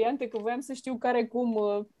de variante, că voiam să știu care cum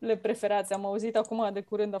le preferați. Am auzit acum de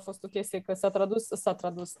curând, a fost o chestie că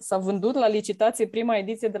s-a vândut la licitație prima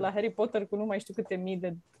ediție de la Harry Potter cu nu mai știu câte mii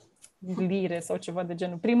de lire sau ceva de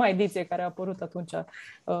genul. Prima ediție care a apărut atunci.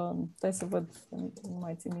 Stai să văd, nu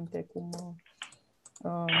mai țin minte cum...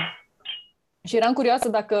 Și eram curioasă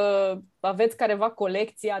dacă aveți careva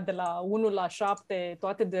colecția de la 1 la 7,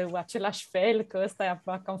 toate de același fel, că ăsta e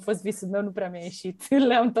cam fost visul meu, nu prea mi-a ieșit.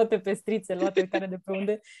 Le-am toate pestrițe, luate care de pe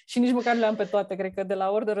unde și nici măcar nu le-am pe toate. Cred că de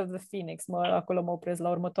la Order of the Phoenix, acolo mă opresc la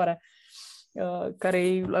următoarea,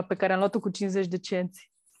 pe care am luat-o cu 50 de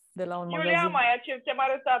cenți de la un magazin. Eu le-am aia ce ți-am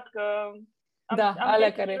arătat, că am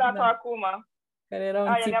alea care, acum. Care erau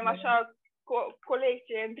în le-am așa,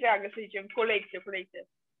 colecție întreagă, să zicem, colecție.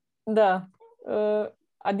 Da.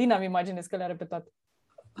 Adina, îmi imaginez că le-a repetat.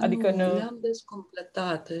 Adică le-am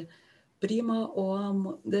descompletate. Prima o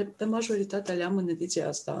am, pe majoritatea le am în ediția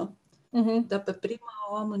asta, dar pe prima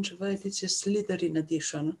o am în ceva ediție Slytherin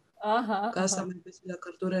Edition. Ca asta am găsit la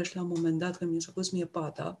Cărturești la un moment dat, când mi s-a pus mie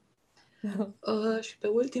pata. Și pe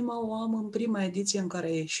ultima o am în prima ediție în care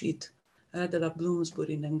a ieșit, aia de la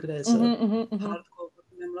Bloomsbury în engleză. Hardcover.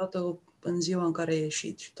 Mi-am luat-o în ziua în care a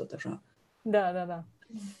ieșit și tot așa. Da.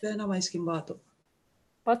 Pe n-am mai schimbat-o. $471,000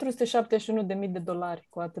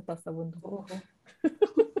 cu atâta s-a vândut.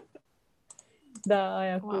 Da,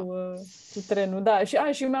 aia cu trenul. Da,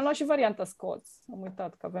 și mi-am luat și varianta Scots. Am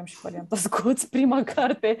uitat că aveam și varianta Scots, prima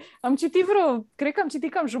carte. Cred că am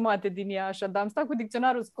citit cam jumate din ea așa, dar am stat cu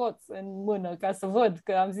dicționarul Scots în mână ca să văd,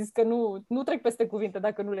 că am zis că nu trec peste cuvinte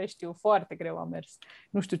dacă nu le știu. Foarte greu a mers.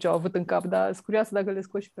 Nu știu ce au avut în cap, dar sunt curioasă dacă le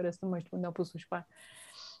scot și pe restul, nu mai știu unde am pus-o și pe aia.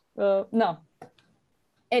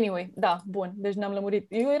 Anyway, da, bun, deci ne-am lămurit.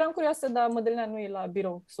 Eu eram curioasă, dar Mădălina nu e la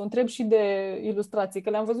birou. Să o întreb și de ilustrații, că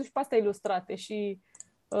le-am văzut și pe astea ilustrate și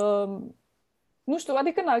nu știu,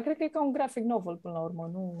 adică cred că e ca un graphic novel până la urmă,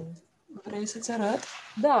 nu... Vrei să-ți arăt?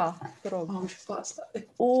 Da, te rog. Am și pe asta. E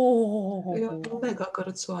o mega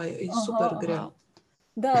cărățoaie, e super grea.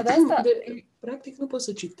 Da, de asta... Practic nu poți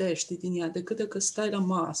să citești din ea decât dacă stai la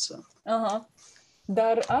masă.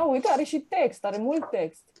 Dar, uite, are și text, are mult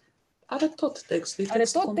text. Are tot textul, are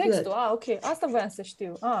tot complet. textul, ok. Asta voiam să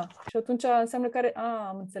știu. Și atunci înseamnă că are...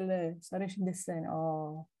 am înțeles, are și desene.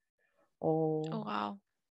 Wow.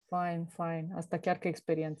 Fine. Asta chiar că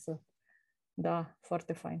experiență. Da,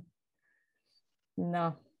 foarte fain.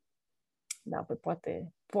 Da. Da, păi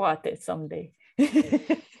poate someday.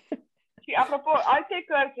 Și apropo, alte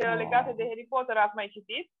cărți legate de Harry Potter ați mai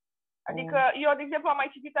citit? Adică eu, de exemplu, am mai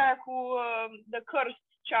citit aia cu The Cursed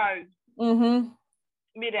Child.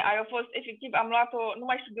 Bine, aia a fost, efectiv, am luat-o, nu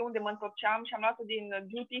mai știu de unde mă întorceam și am luat-o din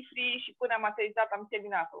duty free și până am aterizat am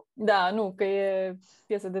terminat-o. Da, nu, că e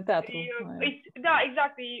piesă de teatru. Da,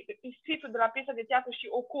 exact, e scrisul de la piesă de teatru și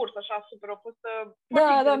o cursă așa super, a fost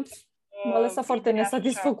da, m-a lăsat foarte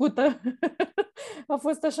nesatisfăcută. A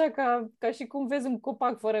fost așa ca și cum vezi un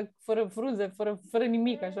copac fără frunze, fără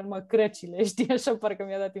nimic, așa numai crăcile, știi? Așa parcă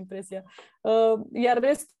mi-a dat impresia. Iar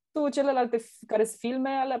restul, celelalte care sunt filme,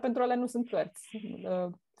 alea pentru alea nu sunt cărți.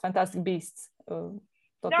 Fantastic Beasts.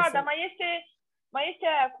 Da, dar mai este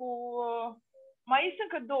aia cu... mai este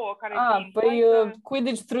încă două care vin. Păi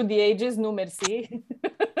Quidditch Through the Ages, nu mersi.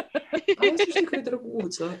 Am să știi că e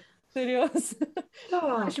drăguță. Serios?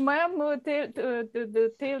 Da. Și mai am the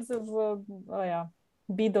Tales of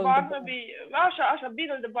Beedle. Barnaby. Așa,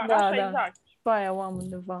 Beedle de Barnaby. Da, așa, da. exact. Pe aia o am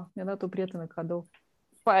undeva. Mi-a dat o prietenă cadou.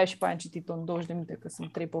 Pe aia și pe aia am citit-o în 20 de minute, că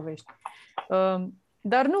sunt 3 povești.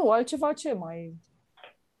 Dar nu, altceva ce mai...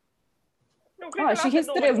 Și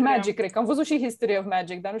History of Magic, cred că am văzut și History of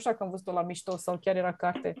Magic, dar nu știu dacă am văzut-o la mișto sau chiar era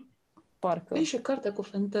carte. Parcă. E și cartea cu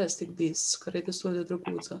Fantastic Beasts, care e destul de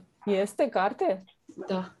drăguță. Este carte?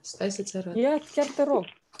 Da, stai să-ți arăt. Ia, chiar te rog.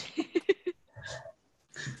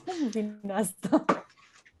 Cum vine asta?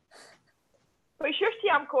 Păi și eu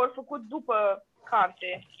știam că au făcut după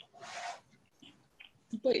carte.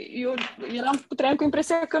 Păi eu trăiam cu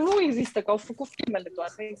impresia că nu există, că au făcut filmele doar,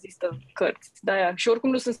 nu există cărți de-aia. Și oricum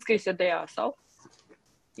nu sunt scrise de ea, sau?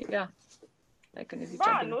 Ia. Dacă ne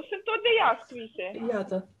zicea nu sunt tot de ea scrise.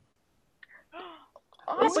 Iată.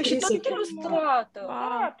 Păi și tot ilustrată.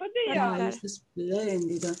 Tot de ea. Este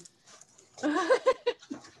splendidă.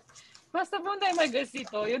 Asta pe unde ai mai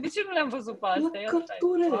găsit-o? Eu de ce nu le-am văzut pe astea? La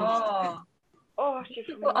Cărturești. Ce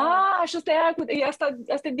frumos. Și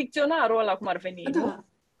asta e dicționarul ăla, cum ar veni. Da.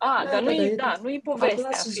 Dar nu e povestea.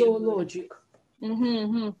 Atlas zoologic.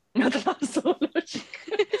 Atlas zoologic.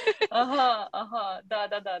 Da.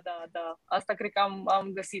 Asta cred că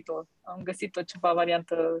am găsit-o. Am găsit-o ceva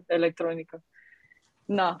variantă electronică.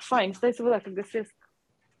 Na, fain, stai să văd dacă găsesc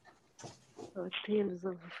Tales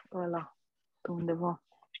of ăla pe undeva.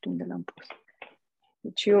 Știu unde l-am pus.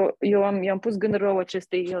 Deci i-am pus gând rău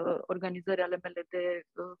acestei organizări ale mele de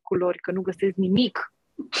culori, că nu găsesc nimic.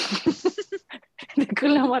 De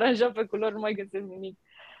când le-am aranjat pe culori, nu mai găsesc nimic.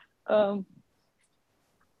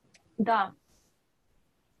 Da.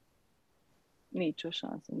 Nici o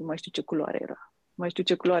șansă. Nu mai știu ce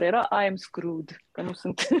culoare era. I am screwed, că nu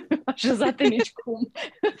sunt așezate nici cum.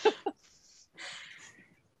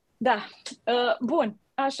 Da. Bun,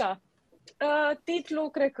 așa. Titlul,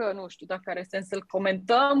 cred că nu știu dacă are sens să-l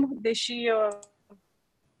comentăm, deși...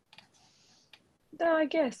 Da, I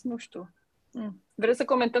guess, nu știu. Vreți să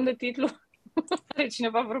comentăm de titlu? Are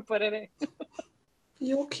cineva vreo părere?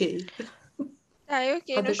 E ok. Da, e ok.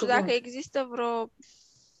 Adică nu știu dacă există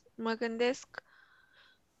Mă gândesc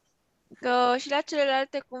că și la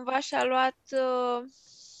celelalte cumva și-a luat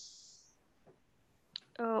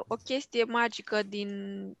o chestie magică din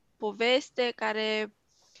poveste care,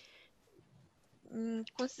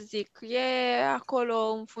 cum să zic, e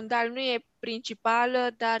acolo în fundal, nu e principală,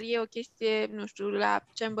 dar e o chestie, nu știu, la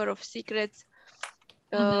Chamber of Secrets.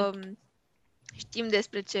 Știm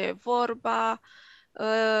despre ce e vorba.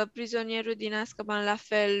 Prizonierul din Azkaban, la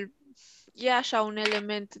fel, e așa un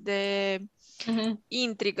element de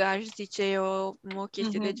intrigă, aș zice eu, o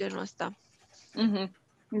chestie de genul ăsta.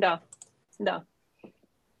 Da.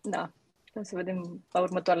 O să vedem la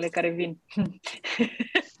următoarele care vin.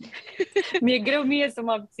 Mi-e greu să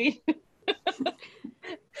mă abțin.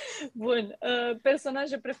 Bun.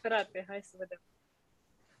 Personaje preferate. Hai să vedem.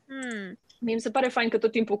 Mie mi se pare fain că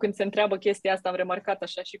tot timpul când se întreabă chestia asta, am remarcat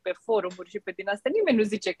așa și pe forumuri și pe din astea, nimeni nu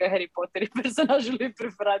zice că Harry Potter e personajul lui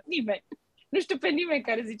preferat. Nimeni. Nu știu pe nimeni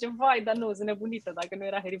care zice, vai, dar nu, sunt nebunită dacă nu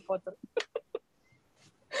era Harry Potter.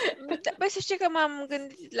 Băi, să știi că m-am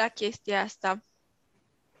gândit la chestia asta.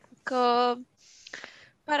 Că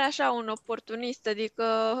pare așa un oportunist, adică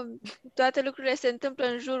toate lucrurile se întâmplă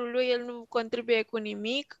în jurul lui, el nu contribuie cu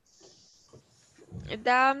nimic.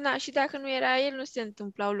 Dar, și dacă nu era el, nu se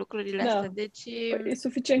întâmplau lucrurile astea. Deci, e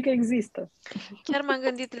suficient că există. Chiar m-am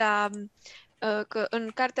gândit la că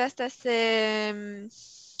în cartea asta se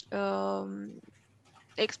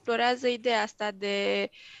explorează ideea asta de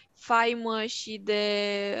faimă și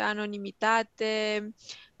de anonimitate,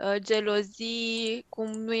 gelozii,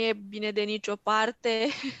 cum nu e bine de nicio parte.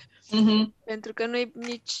 Pentru că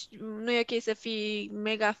nu e ok să fii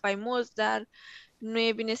mega faimos, dar nu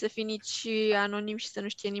e bine să fii nici anonim și să nu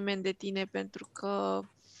știe nimeni de tine, pentru că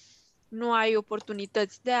nu ai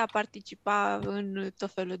oportunități de a participa în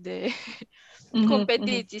tot felul de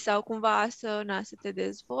competiții sau cumva să te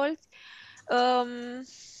dezvolți.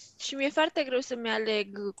 Și mi-e foarte greu să-mi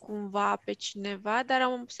aleg cumva pe cineva,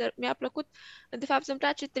 dar mi-a plăcut, de fapt îmi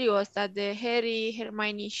place trio ăsta de Harry,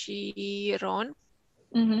 Hermione și Ron.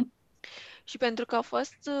 Și pentru că au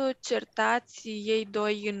fost certați ei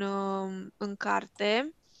doi în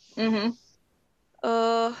carte,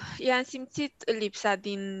 i-am simțit lipsa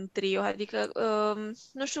din trio, adică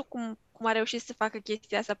nu știu cum a reușit să facă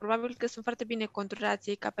chestia asta, probabil că sunt foarte bine controlați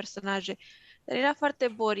ei ca personaje, dar era foarte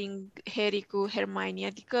boring Harry cu Hermione,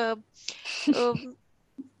 adică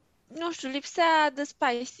nu știu, lipsea de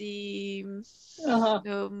spicy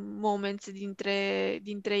moments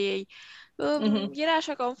dintre ei. Era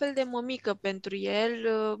așa ca un fel de mămică pentru el.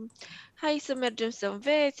 Hai să mergem să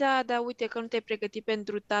înveți, dar uite că nu te-ai pregătit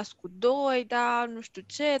pentru task-ul 2, da, nu știu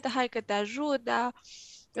ce, dar hai că te ajut, da,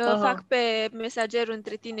 fac pe mesagerul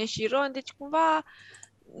între tine și Ron, deci cumva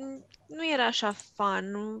nu era așa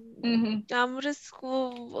fun. Am râs cu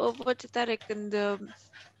o voce tare când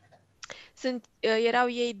erau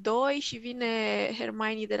ei doi și vine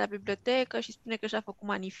Hermione de la bibliotecă și spune că și-a făcut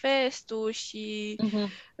manifestul și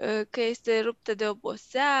că este ruptă de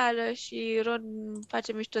oboseală și Ron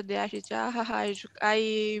face mișto de ea și zice,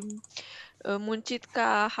 ai muncit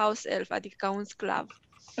ca house elf, adică ca un sclav.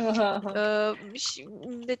 Și,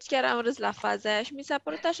 deci chiar am râs la faza aia și mi s-a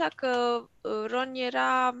părut așa că Ron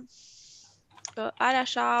are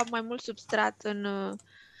așa mai mult substrat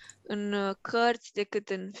în cărți decât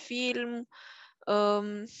în film.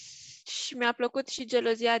 Și mi-a plăcut și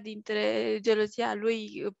gelozia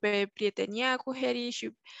lui pe prietenia cu Harry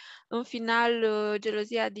și în final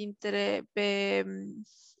gelozia pe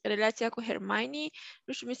relația cu Hermione.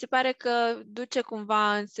 Nu știu, mi se pare că duce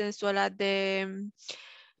cumva în sensul ăla de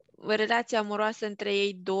relația amoroasă între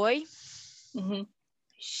ei doi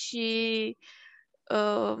și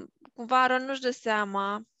cumva Ron nu-și dă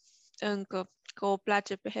seama încă că o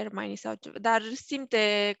place pe Hermione sau ceva, dar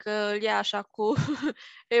simte că îl ia așa cu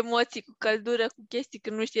emoții, cu căldură, cu chestii, că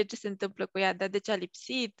nu știe ce se întâmplă cu ea, dar de ce a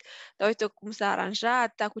lipsit, dar uite cum s-a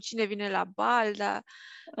aranjat, dar cu cine vine la bal, dar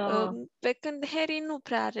pe când Harry nu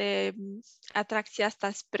prea are atracția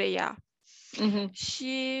asta spre ea.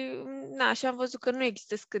 Și și am văzut că nu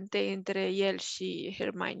există scântei între el și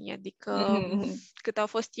Hermione, adică cât au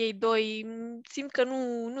fost ei doi, simt că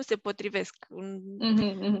nu se potrivesc.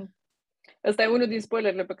 Ăsta e unul din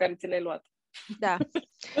spoilerele pe care ți le-ai luat. Da.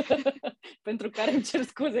 Pentru care îmi cer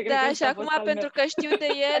scuze. Da, și acum pentru că știu de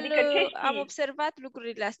el, adică am observat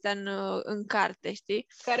lucrurile astea în carte, știi?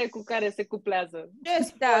 Care cu care se cuplează. Ce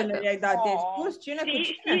spoiler i-ai dat? I-ai spus cine cu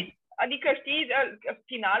cine? Adică știi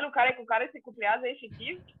finalul care cu care se cuplează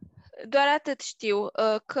efectiv? Doar atât știu,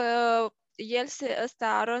 că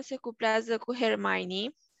Ron se cuplează cu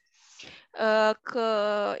Hermione,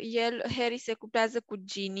 că Harry se cuplează cu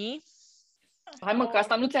Ginny. Hai mă, că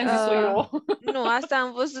asta nu ți-am zis-o eu. Nu, asta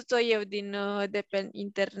am văzut-o eu de pe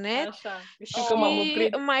internet. Așa, știu că m-am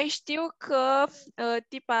oprit. Mai știu că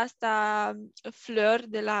tipa asta, Fleur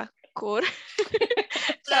de la Cor,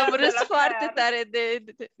 am râs foarte tare de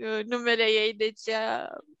numele ei, deci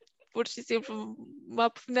pur și simplu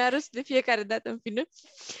ne-a râs de fiecare dată, în fine.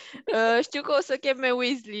 Știu că o să cheme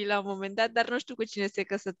Weasley la un moment dat, dar nu știu cu cine se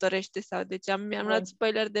căsătorește sau deci mi-am luat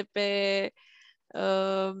spoiler de pe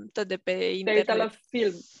tot de pe internet. Te-ai uitat la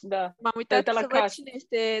film, da. M-am uitat să văd cine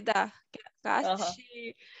este, cast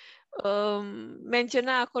și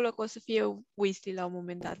menționa acolo că o să fie Weasley la un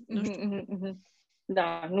moment dat. Nu știu.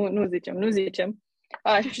 Da, nu zicem.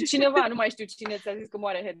 Și cineva, nu mai știu cine ți-a zis că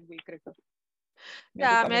moare Hedwig, cred că.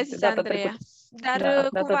 Da, mi-a zis Andreea. Dar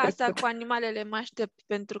cumva asta cu animalele mă aștept,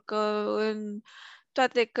 pentru că în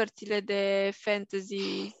toate cărțile de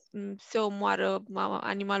fantasy se omoară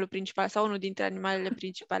animalul principal sau unul dintre animalele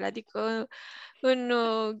principale. Adică în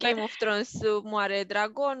Game of Thrones moare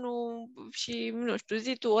dragonul și, nu știu,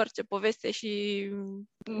 zi tu orice poveste și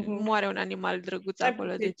moare un animal drăguț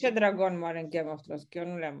acolo. Deci... Ce dragon moare în Game of Thrones? Că eu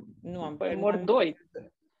nu am... Păi mor 2.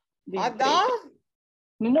 Da?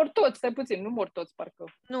 Nu mor toți, stai puțin, nu mor toți,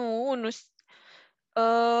 parcă. Nu,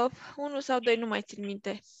 unul sau doi, nu mai țin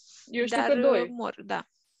minte. Eu știu că 2. Mor, da.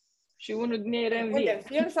 Și unul din ei reînvie. În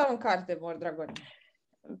film sau în carte mor dragoni?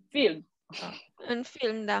 În film. În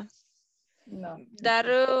film, da. Da. Dar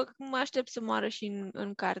mă aștept să moară și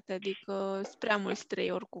în carte, adică sunt prea mulți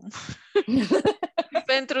 3 oricum.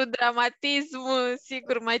 pentru dramatism,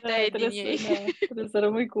 sigur mai taie din ei. Trebuie să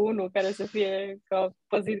rămâi cu unul care să fie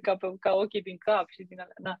păzit ca ochii din cap și din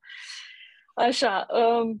alea. Da. Așa,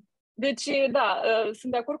 deci, da,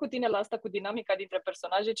 sunt de acord cu tine la asta, cu dinamica dintre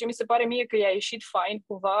personaje. Ce mi se pare mie că i-a ieșit fain,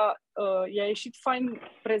 cumva, i-a ieșit fain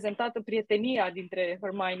prezentată prietenia dintre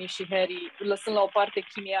Hermione și Harry, lăsând la o parte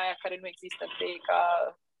chimia aia care nu există între ei ca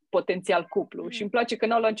potențial cuplu. Și îmi place că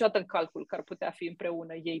n-au luat niciodată în calcul că ar putea fi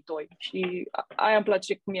împreună ei doi. Și aia îmi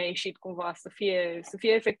place cum i-a ieșit cumva, să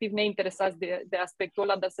fie efectiv neinteresați de aspectul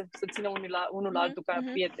ăla, dar să țină unul la altul ca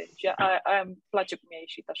prieteni. Și aia îmi place cum i-a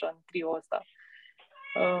ieșit așa în trio ăsta.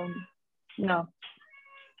 Na.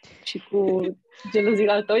 Și cu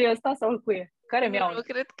gelozia al tău e ăsta sau cu e? Care mi-au? Eu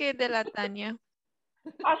cred că e de la Tania.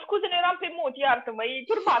 Scuze-ne, eram pe mut, iartă-mă, e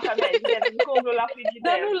turbata mea, cu umblul la frigider.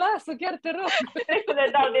 Dar nu, lasă, chiar te rog. Trebuie să le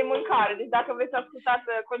dau de mâncare, deci dacă vreți să ascultați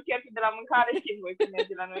concertul de la mâncare, știți voi cum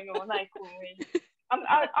merge la noi, nu, n-ai cum.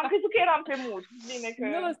 Am crezut că eram pe mut, bine că...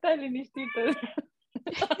 Nu, stai liniștită.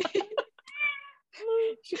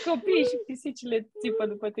 Și copiii și pisicile țipă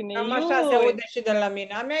după tine. Am așa se aude și de la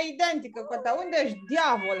mine. A mea identică, Cota. Unde ești,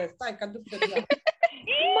 diavole? Stai, că duc pe diavol.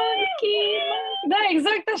 Monkey! Da,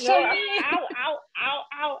 exact așa.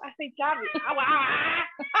 Au, asta-i Charlie. Au.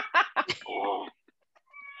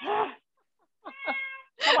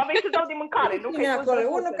 Mama, vrei să dau de mâncare, nu? Cine acolo?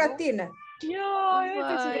 Unul ca tine.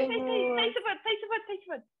 Stai să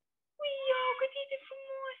văd. Ui, cât e de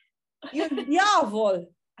frumos. E un diavol.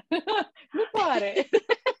 Nu pare.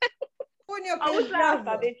 Spun eu că auzi la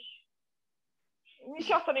asta, deci... Nici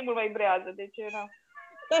asta nu-i mult mai brează, deci era...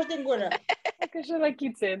 Taci din gură. Că și la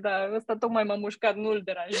chițe, da. Ăsta tocmai m-a mușcat, nu-l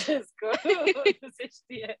deranjez, că nu se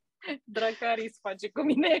știe. Dracarii se face cu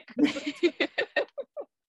mine.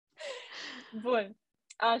 Bun.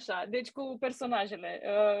 Așa, deci cu personajele.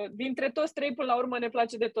 Dintre toți trei, până la urmă, ne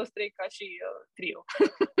place de toți trei ca și trio.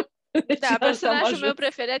 Deci da, personajul meu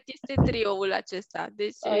preferat este trioul acesta.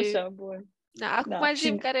 Deci, așa, bun. Da, acum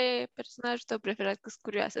zi-mi care e personajul tău preferat, că sunt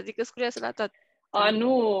curioasă. Adică sunt curioasă la toate.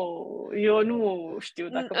 Nu, eu nu știu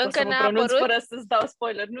dacă pot să mă pronunț fără să-ți dau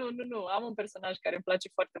spoiler. Nu. Am un personaj care îmi place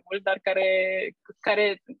foarte mult, dar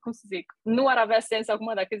care, cum să zic, nu ar avea sens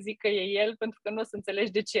acum dacă zic că e el, pentru că nu o să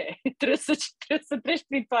înțelegi de ce. Trebuie să treci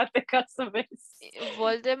prin toate ca să vezi.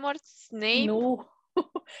 Voldemort, Snape?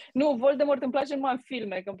 Nu, Voldemort îmi place numai în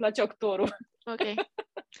filme, că îmi place actorul. Ok.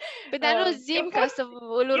 Păi dar nu zi ca să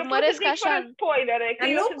îl urmăresc așa. Eu spoilere, că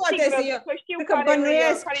nu poate să știu că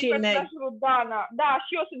bănuiesc cine. Dana. Da,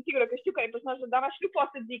 și eu sunt sigură că știu care e personajul Dana și nu pot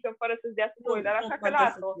să zică fără să-ți dea spoiler, așa că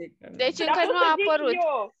lasă-o. Deci încă nu a apărut.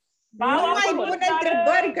 Nu mai pune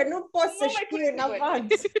întrebări, că nu poți să știi în avans.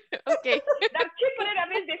 Ok. Dar ce părere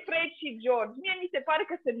aveți de Fred și George? Mie mi se pare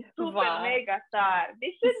că sunt super mega tari.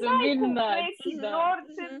 Deci sunt Fred și George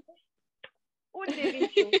sunt unde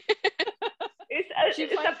viciu.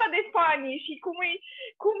 Sunt așa de fanii și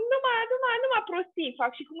cum numai prostii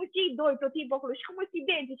fac și cum îți iei doi tot timpul acolo și cum îți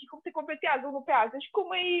identici și cum se completează unul pe altul și cum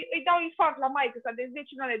îi dau infarct la maică sa de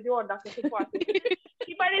 10 de ori dacă se poate.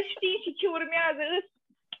 Și mai ales știi și ce urmează,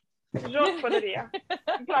 jos pălăria.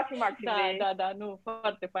 Îmi place maxim de ei. Da, nu,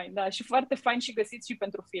 foarte fain. Da, și foarte fain și găsit și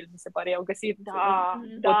pentru film, mi se pare. Au găsit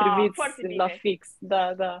potriviți la fix.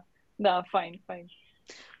 Da, fain.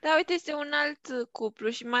 Da, uite, este un alt cuplu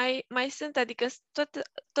și mai sunt, adică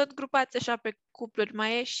tot grupați așa pe cupluri.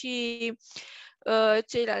 Mai e și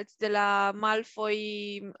ceilalți de la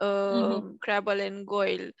Malfoy, Crabble and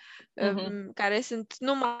Goyle, care sunt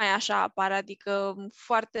numai așa apar, adică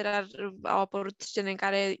foarte rar au apărut scene în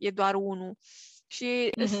care e doar unul. Și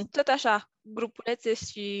tot așa, grupulețe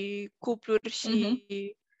și cupluri și...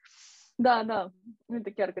 Da.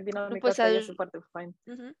 Uite chiar că dinamica asta este foarte fain.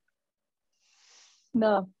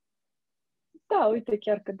 Da, uite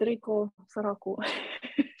chiar că Draco, săracul,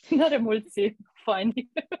 n-are mulți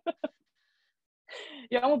fani.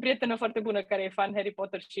 Eu am o prietenă foarte bună care e fan Harry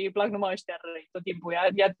Potter și îi plac numai ăștia răi tot timpul.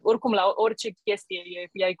 Oricum, la orice chestie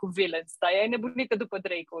ea e cu villains, dar ea e nebunită după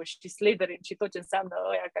Draco și Slytherin și tot ce înseamnă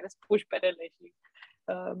ăia care sunt puși perele și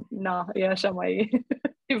e așa mai...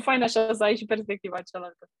 e fain așa să ai și perspectiva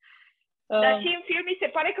cealaltă. Dar și în film mi se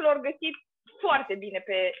pare că l-au găsit foarte bine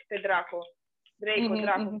pe Draco,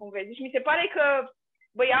 cum vezi. Și mi se pare că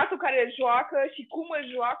băiatul care îl joacă și cum îl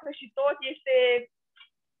joacă și tot este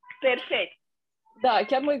perfect. Da,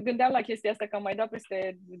 chiar mă gândeam la chestia asta, că am mai dat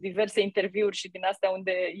peste diverse interviuri și din astea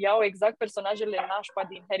unde iau exact personajele nașpa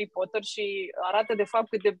din Harry Potter și arată de fapt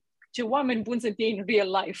ce oameni buni sunt ei în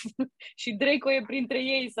real life. Și Draco e printre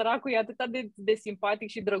ei, săracul e atât de simpatic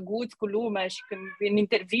și drăguț cu lumea și când în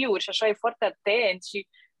interviuri și așa e foarte atent și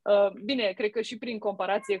Bine, cred că și prin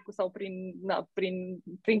comparație cu, sau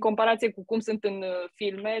prin comparație cu cum sunt în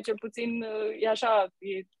filme, cel puțin e așa,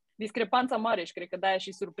 e discrepanța mare și cred că de-aia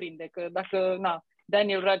și surprinde, că dacă,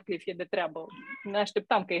 Daniel Radcliffe e de treabă, ne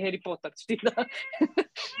așteptam că e Harry Potter, știi, da?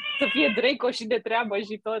 Să fie Draco și de treabă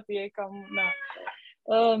și tot, e cam,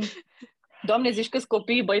 Doamne, zici că-s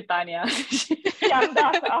copiii, băi, Tania. I-am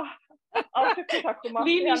dat, au trecut acum.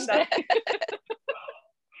 Liniște.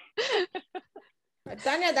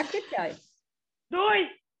 Tania, dar cât ai?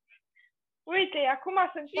 2. Uite, acum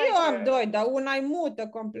sunt 6. Eu am 2, dar una e mută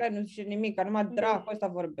complet, nu zice nimic, numai dracul ăsta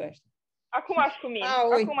vorbește. Acum aș cu mine.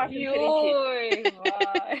 Acum sunt fericit.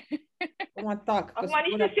 Cum atac. Acum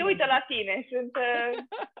nici nu se uită la tine. Sunt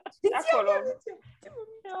acolo.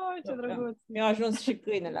 Ce drăguț. Mi-a ajuns și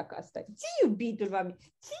câinele acasă. Ți iubitul, mami.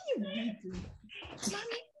 Ți iubitul.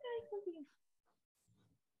 Mami, stai cu mine.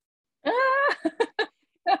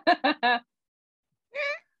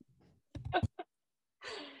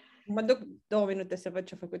 Mă duc 2 minute să văd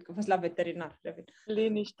ce-a făcut, că a fost la veterinar. Revin.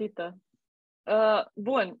 Liniștită.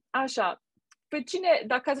 Bun, așa. Pe cine,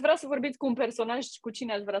 dacă ați vrea să vorbiți cu un personaj, cu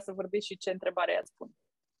cine ați vrea să vorbiți și ce întrebare ați pune?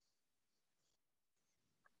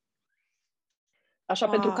 Așa,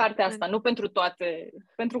 pentru cartea asta, nu pentru toate,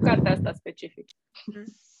 pentru cartea asta specific.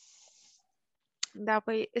 Da,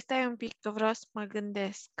 păi stai un pic că vreau să mă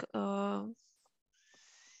gândesc.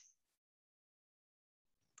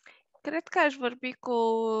 Cred că aș vorbi cu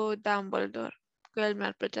Dumbledore. Cu el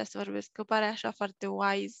mi-ar plăcea să vorbesc, că pare așa foarte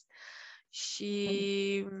wise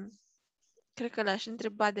și cred că l-aș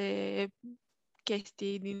întreba de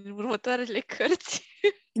chestii din următoarele cărți.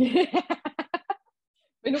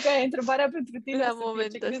 Păi nu că e întrebarea pentru tine. La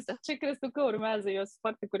momentul ăsta. Ce crezi tu că urmează? Eu sunt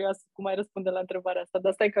foarte curioasă cum ai răspunde la întrebarea asta,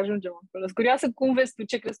 dar stai că ajungem acolo. Sunt curioasă cum vezi tu,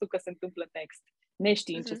 ce crezi tu că se întâmplă next,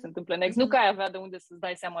 neștiind ce se întâmplă next. Nu că ai avea de unde să-ți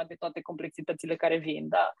dai seama de toate complexitățile care vin,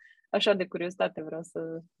 dar așa de curiozitate vreau să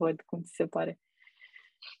văd cum ți se pare.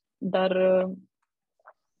 Dar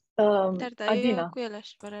Adina. Eu cu el aș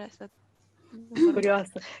părea asta.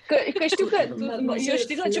 Curioasă. Că știu că eu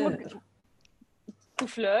știu la ce mă... Cu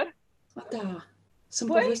Fleur? Da. Să-mi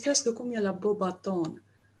povestească cum e la Bobaton.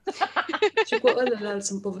 Și cu ălălalt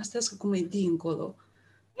să-mi povestească cum e dincolo.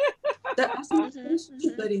 Dar asta e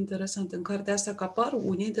super interesant în cartea asta, că apar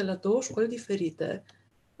unii de la 2 școli diferite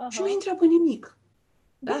și nu-i întreabă nimic.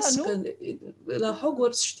 Da, nu? Că la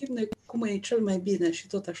Hogwarts știm noi cum e cel mai bine și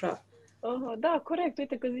tot așa. Da, corect,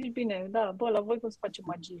 uite că zici bine. Da, la voi cum se face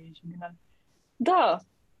magie și din alea. Da,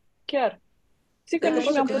 chiar. Zic că nu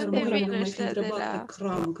mi-am pus probleme. Nu mai fi întrebat pe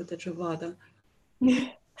Cram câte ceva, da.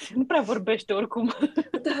 Nu prea vorbește oricum.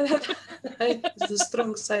 Da. It's a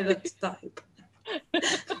strong silent type.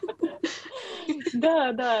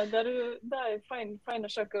 Da, dar da, e fain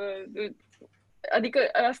așa că... Adică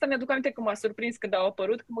asta mi-aduc aminte că m-a surprins când au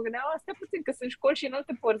apărut, că mă gândeam, astea puțin, că sunt școli și în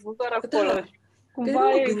alte părți, nu doar acolo. Da,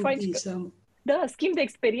 cumva e fain că... Da, schimb de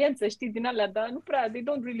experiență, știi, din alea, dar nu prea, they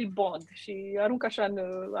don't really bond. Și arunc așa în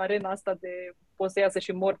arena asta de poți să iasă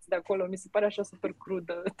și morți de acolo. Mi se pare așa super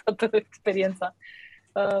crudă toată experiența.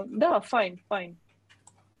 Da, fain.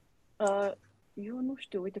 Eu nu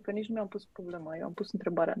știu, uite că nici nu mi-am pus problema. Eu am pus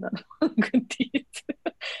întrebarea, dar nu am gândit.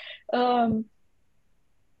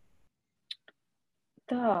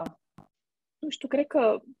 Da, nu știu, cred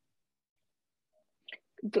că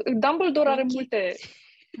Dumbledore are multe...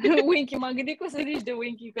 Winky, m-am gândit că o să zici de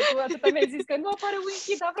Winky, că tu atâta mi-ai zis că nu apare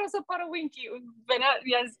Winky, dar vreau să apară Winky.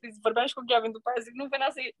 Vorbeam și cu Gavin după aia, zic, nu venea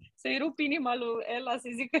să-i rup inima lui Ella,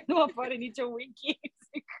 să-i zic că nu apare nicio Winky.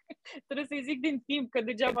 Trebuie să-i zic din timp, că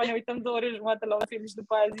degeaba ne uităm 2 ore jumate la un film și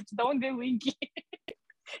după aia zici, dar unde e Winky?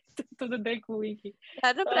 Tu dădeai cu Winky.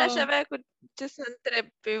 Dar nu prea aș avea cu ce să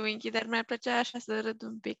întreb pe Winky, dar mi-ar plăcea așa să râd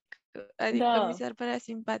un pic. Adică mi s-ar părea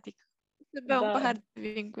simpatic. Să bea un pahar de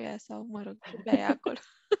vin cu ea sau, mă rog, să bea ea acolo.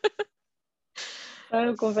 Ai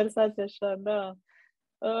o conversație așa, da.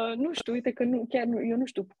 Nu știu, uite că eu nu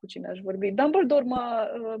știu cu cine aș vorbi. Dumbledore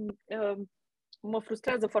mă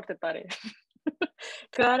frustrează foarte tare.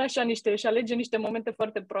 Că are așa își alege niște momente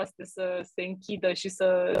foarte proaste să se închidă și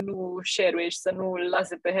să nu share-ue și să nu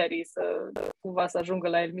lase pe Harry să cumva să ajungă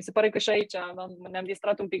la el. Mi se pare că și aici ne-am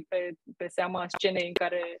distrat un pic pe seama scenei în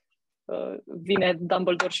care vine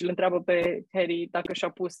Dumbledore și îl întreabă pe Harry dacă și-a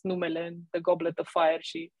pus numele în The Goblet of Fire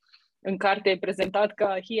și în carte e prezentat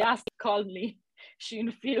ca he asked calmly și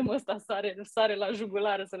în filmul ăsta sare la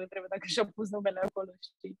jugulară să le întrebe dacă și-a pus numele acolo.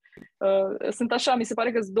 Știi? Sunt așa, mi se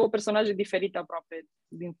pare că sunt 2 personaje diferite aproape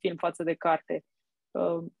din film față de carte.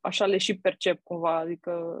 Așa le și percep cumva,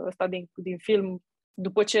 adică ăsta din film,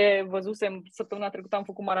 după ce văzusem săptămâna trecută, am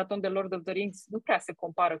făcut maraton de Lord of the Rings, nu prea se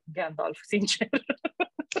compară cu Gandalf, sincer.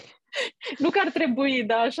 Nu că ar trebui,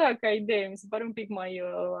 dar așa, ca idee, mi se pare un pic mai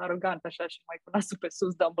arogant așa și mai cu nasul pe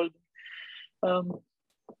sus Dumbledore.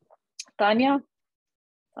 Tania,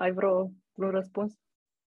 ai vreun răspuns?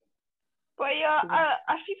 Păi,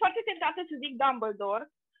 aș fi foarte tentată să zic Dumbledore,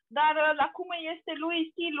 dar la cum este lui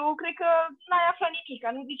stilul, cred că n-ai aflat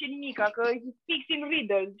nimica, nu zice nimica, că he speaks in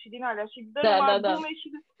riddles și din alea și dă numai glume și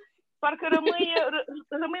parcă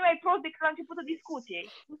rămâi mai prost decât la începutul discuției.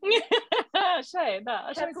 Așa e, da.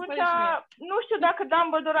 Așa și atunci, nu știu dacă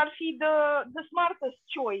Dumbledore ar fi the smartest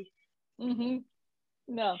choice.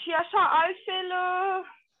 Da. Și așa, altfel,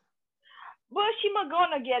 și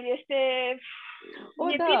McGonagall este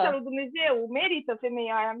fița lui Dumnezeu, merită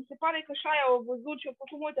femeia aia. Mi se pare că și aia au văzut și au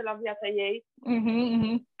făcut multe la viața ei.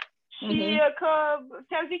 Și că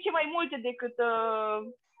ți-ar zice mai multe decât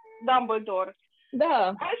Dumbledore. Da.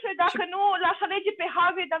 Altfel, dacă nu l-aș alege pe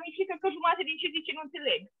Hagrid, dar mi-e frică că jumate din ce zice nu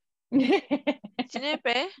înțeleg. Cine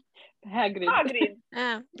pe? Hagrid.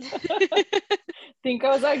 Din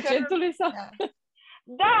cauza accentului sau?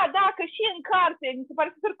 Da, că și în carte, mi se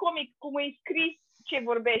pare super comic cum e scris ce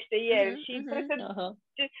vorbește el și trebuie să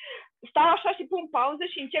stau așa și pun pauză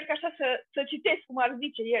și încerc așa să citesc cum ar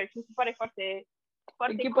zice el și mi se pare foarte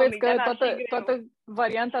comic. Că toată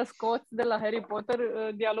varianta Scott de la Harry Potter,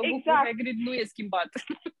 dialogul cu Hagrid nu e schimbat.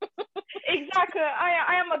 Exact, că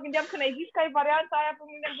aia mă gândeam când ai zis că ai varianta aia, pe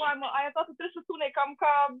mine, aia toată trebuie să sune cam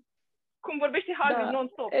ca cum vorbește Hagrid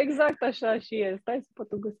non-stop. Exact așa și e. Stai să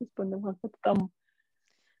pot o găsesc pe undeva, atât am...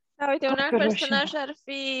 Da, uite, un alt personaj ar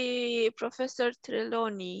fi Profesor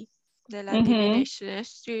Trelawney de la Divination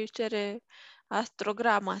și cere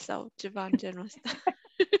astrograma sau ceva în genul ăsta.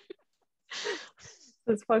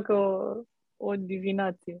 Să-ți facă o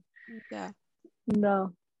divinație. Da.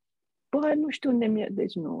 Bă, nu știu unde mi-e,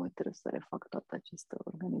 deci nu, trebuie să refac toată această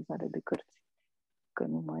organizare de cărți. Că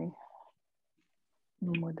nu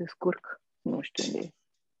mă descurc. Nu știu unde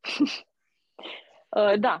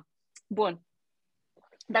e. Da, bun.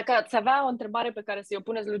 Dacă ați avea o întrebare pe care să-i o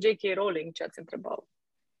puneți lui J.K. Rowling, ce ați întrebat?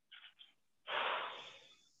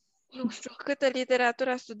 Nu știu câtă literatură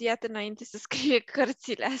a studiat înainte să scrie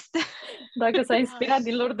cărțile astea. Dacă s-a inspirat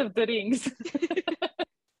din Lord of the Rings.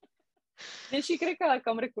 Deși cred că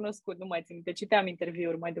am recunoscut, nu mai țin minte, citeam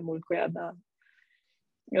interviuri mai de mult cu ea, dar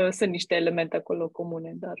sunt niște elemente acolo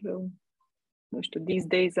comune, dar nu știu, these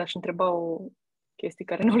days aș întreba o chestie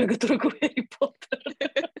care nu au legătură cu Harry Potter.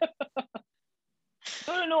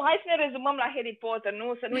 Nu, hai să ne rezumăm la Harry Potter,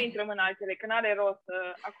 să nu intrăm în altele, că n-are rost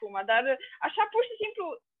acum, dar așa pur și simplu,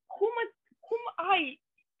 cum ai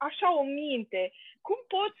așa o minte? Cum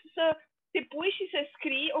poți să te pui și să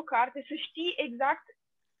scrii o carte, să știi exact,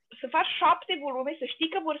 să faci 7 volume, să știi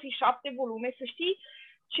că vor fi 7 volume, să știi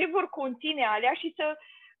ce vor conține alea și să...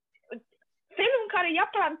 Felul în care ea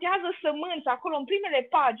plantează sămânța acolo în primele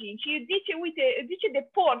pagini și zice de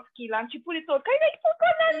Porky la început de tot, că ai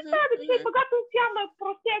făcut ce ai băgat în seamă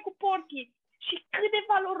prostia cu Porky și cât de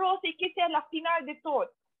valoros e chestia la final de tot.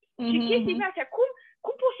 Și chestiile astea,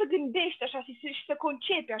 cum poți să gândești așa și să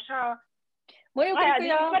concepi așa? Mă, eu cred că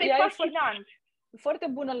ea e fascinant. Foarte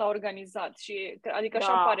bună la organizat și adică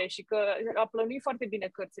așa pare și că a plănuit foarte bine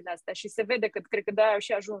cărțile astea și se vede că cred că de-aia au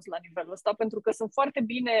și ajuns la nivelul ăsta pentru că sunt foarte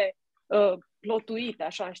bine plotuite,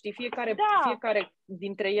 așa, știi? Fiecare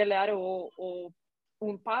dintre ele are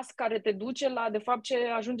un pas care te duce la, de fapt, ce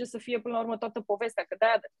ajunge să fie până la urmă toată povestea. Că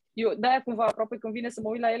de-aia cumva aproape când vine să mă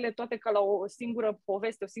uit la ele toate ca la o singură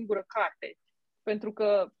poveste, o singură carte. Pentru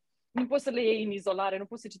că nu poți să le iei în izolare, nu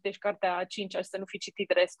poți să citești cartea a 5-a și să nu fi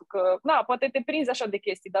citit restul. Că, poate te prinzi așa de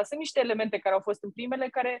chestii, dar sunt niște elemente care au fost în primele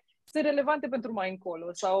care sunt relevante pentru mai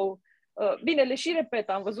încolo. Sau bine, le și repet,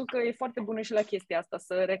 am văzut că e foarte bună și la chestia asta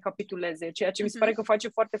să recapituleze, ceea ce mi se pare că face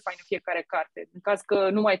foarte fain în fiecare carte. În caz că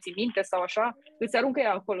nu mai ții minte sau așa, îți aruncă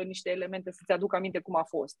ea acolo niște elemente să-ți aducă aminte cum a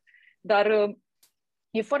fost. Dar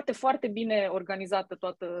e foarte, foarte bine organizată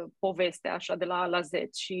toată povestea așa de la A la Z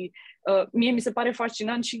și mie mi se pare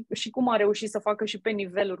fascinant și cum a reușit să facă și pe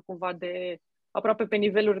niveluri cumva aproape pe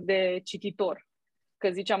niveluri de cititor. Că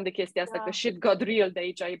ziceam de chestia asta, că shit got real de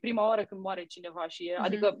aici. E prima oară când moare cineva și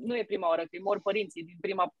adică nu e prima oară, că îi mor părinții, din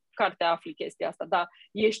prima carte afli chestia asta, dar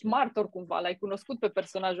ești martor cumva, l-ai cunoscut pe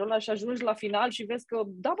personajul ăla și ajungi la final și vezi că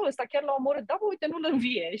ăsta chiar l-a omorât, uite, nu-l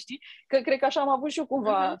învie, știi? Că cred că așa am avut și eu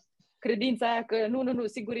cumva credința aia că nu,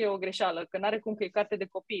 sigur e o greșeală, că n-are cum că e carte de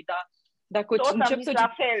copii, dar dacă încep să...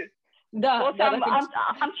 la fel. Da,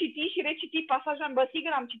 am citit și recitit pasajul,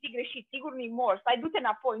 sigur am citit greșit, sigur nu-i mor, stai, du-te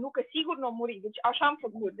înapoi, nu, că sigur nu a murit, deci așa am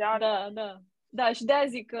făcut. Da, și de-aia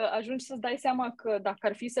zic că ajungi să-ți dai seama că dacă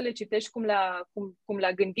ar fi să le citești cum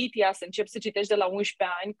le-a gândit ea, să începi să citești de la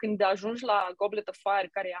 11 ani, când ajungi la Goblet of Fire,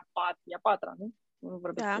 care e a patra, nu? nu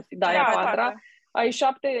vorbesc prostii, da, e a patra, ai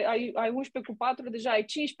 7, ai 11 cu 4, deja ai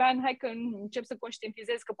 15 ani, hai că încep să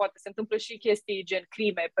conștientizezi că poate se întâmplă și chestii gen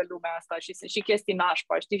crime pe lumea asta și chestii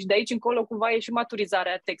nașpa, știi? Și de aici încolo cumva e și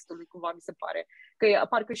maturizarea textului, cumva mi se pare. Că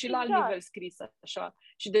parcă și la alt nivel scris așa.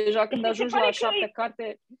 Și deja când ajungi la 7 carte...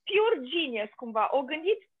 Pure genius, cumva. O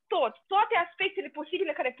gândit toate aspectele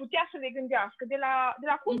posibile care putea să le gândească. De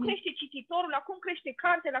la cum crește cititorul, la cum crește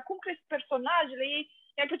cartea, la cum crește personajele ei.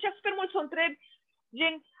 Mi-ar plăcea super mult să o întreb,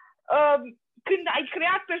 gen... când ai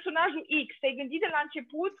creat personajul X, te-ai gândit de la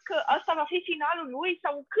început că asta va fi finalul lui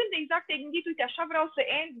sau când exact te-ai gândit, uite, așa vreau să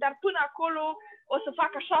end, dar până acolo o să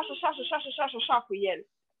fac așa și așa și așa și așa și așa cu el.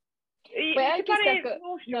 Păi ai chestia că,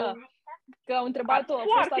 nu știu, că au întrebat-o,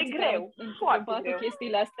 foarte greu, foarte greu.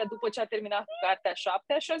 Chestiile astea după ce a terminat cartea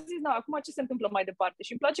 7 și a zis, acum ce se întâmplă mai departe?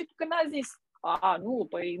 Și îmi place că n-a zis,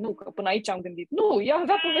 nu, că până aici am gândit. Nu, ea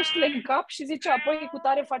avea poveștile în cap și zicea, păi cu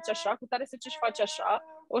tare faci așa, cu tare să ce și faci așa,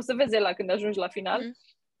 o să vezi la când ajungi la final,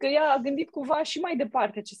 că ea a gândit cumva și mai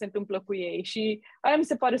departe ce se întâmplă cu ei și aia mi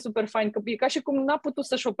se pare super fain, că e ca și cum n-a putut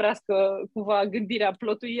să-și oprească cumva gândirea,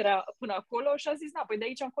 plotuirea până acolo și a zis, păi de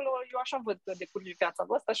aici încolo eu așa văd că decurge viața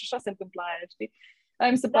voastră și așa se întâmplă aia, știi?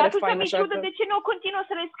 Aia mi se pare fain așa că... de ce nu continuă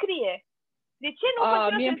să le scrie? De ce nu continuă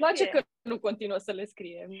să le scrie? Mie îmi place că nu continuă să le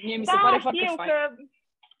scrie. Mie mi se pare foarte fain. Că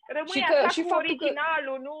rămâi așa cu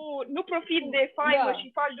originalul, nu profit de faină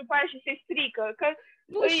și faci după aia și se strică. Că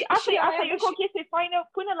asta e o chestie faină,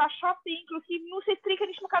 până la 7 inclusiv nu se strică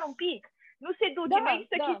nici măcar un pic. Nu se duce, nu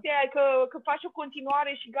există chestia aia că faci o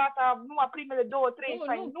continuare și gata, numai primele 2-3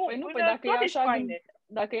 faine. Nu,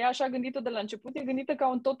 dacă e așa gândită de la început, e gândită ca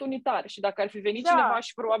un tot unitar. Și dacă ar fi venit cineva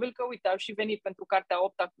și probabil că, uite, au și venit pentru cartea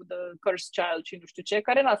 8-a cu The Cursed Child și nu știu ce,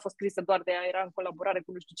 care n-a fost scrisă doar de ea, era în colaborare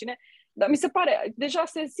cu nu știu cine, dar mi se pare, deja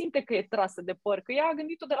se simte că e trasă de păr, că ea a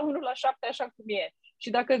gândit-o de la 1 la 7 așa cum e. Și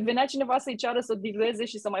dacă venea cineva să-i ceară să dilueze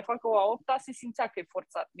și să mai facă o a 8-a, se simțea că e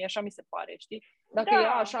forțat. Mie așa mi se pare, știi? Dacă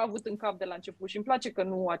ea așa a avut în cap de la început și îmi place că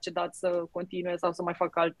nu a cedat să continue sau să mai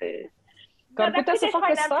facă alte... Că ar putea să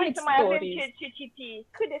facă side stories. Ce citi.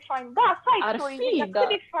 Cât de fain. Da, side stories, cât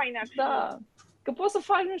de fain ar fi. Da. Că poți să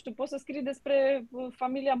faci, nu știu, poți să scrii despre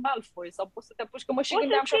familia Malfoy sau poți să te apuci, că mă și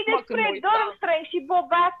gândeam și acum când mă uitam. Poți să scrii despre Durmstrang și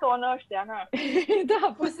Bobaton ăștia, na.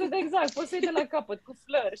 Da, poți să iei de la capăt, cu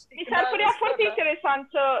Fleur, știi? Mi s-ar părea foarte interesant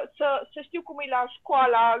să știu cum e la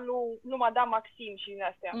școala lui Madame Maxim și din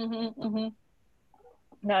astea.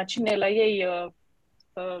 Da, cine e la ei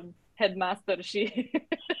headmaster și...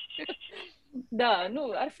 Da,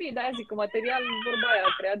 nu, ar fi, de-aia zic că material, vorba aia,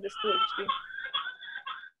 a creat destul, știi?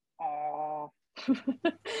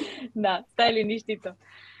 Da, stai liniștită.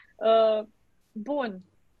 Bun,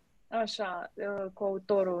 așa, cu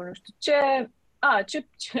autorul, nu știu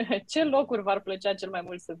ce locuri v-ar plăcea cel mai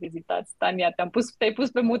mult să vizitați? Tania, te-ai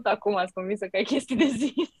pus pe mut acum, ați convinsă că ai chestii de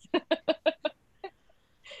zis.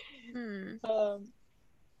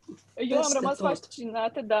 Eu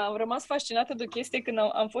am rămas fascinată de o chestie când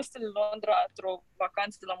am fost în Londra într-o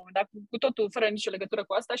vacanță la un moment dat, cu totul fără nicio legătură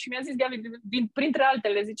cu asta și mi-a zis Gabi, printre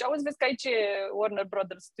altele, zice, auzi, vezi că aici e Warner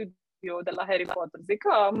Brothers Studio de la Harry Potter. Zic,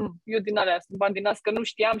 eu din alea sunt bandinați, că nu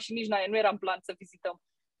știam și nici nu era în plan să vizităm.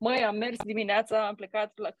 Măi, am mers dimineața, am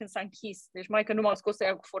plecat când s-a închis. Deci mai că nu m-au scos să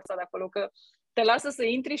ia cu forța de acolo, că te lasă să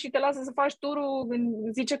intri și te lasă să faci turul,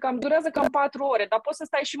 zice că durează cam 4 ore, dar poți să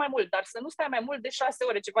stai și mai mult, dar să nu stai mai mult de 6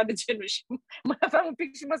 ore, ceva de genul. Și mai aveam un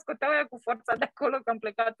pic și mă scoteau aia cu forța de acolo, că am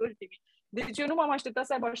plecat ultimii. Deci eu nu m-am așteptat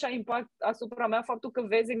să aibă așa impact asupra mea faptul că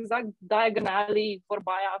vezi exact Diagon Alley,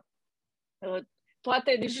 vorba aia,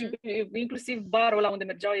 toate, deși inclusiv barul ăla unde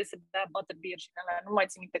mergeau ei să bea butterbeer și alea, nu mai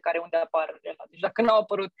țin minte care unde apar ăla, deci dacă n-au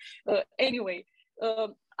apărut. Anyway,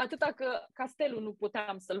 atâta că castelul nu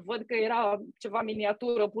puteam să-l văd, că era ceva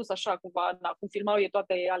miniatură pus așa cumva, cum filmau ei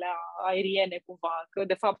toate alea aeriene cumva, că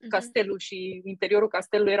de fapt castelul și interiorul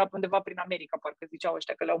castelului era undeva prin America, parcă ziceau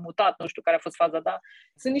ăștia că le-au mutat, nu știu care a fost faza, dar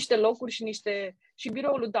sunt niște locuri și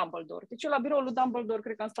biroul lui Dumbledore. Deci eu la biroul lui Dumbledore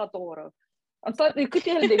cred că am stat 1 oră. Am stat, cât e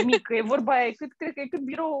el de mic, e vorba aia, cred că e cât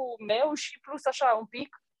biroul meu și plus așa un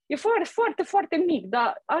pic. E foarte, foarte, foarte mic,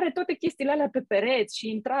 dar are toate chestiile alea pe pereți și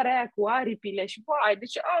intrarea aia cu aripile și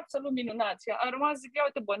deci absolut minunat. Și am rămas, zic, ia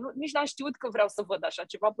uite, nici n-am știut că vreau să văd așa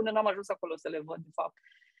ceva până n-am ajuns acolo să le văd, de fapt.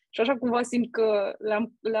 Și așa cumva simt că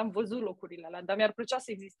le-am văzut locurile alea, dar mi-ar plăcea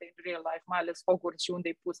să existe în real life, mai ales Hogwarts și unde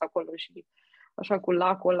e pus acolo și așa cu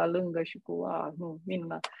lacul ăla lângă și cu,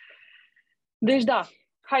 minunat. Deci da,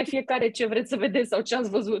 hai fiecare ce vreți să vedeți sau ce ați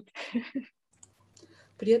văzut.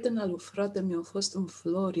 Prietena lui frate mi-a fost în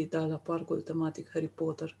Florida la parcul tematic Harry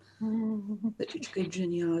Potter. Deci că e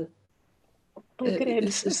genial. Cred.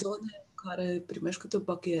 Sezoane care primești câte o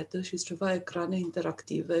baghetă și ceva ecrane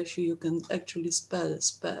interactive și you can actually spell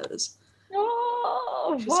spells.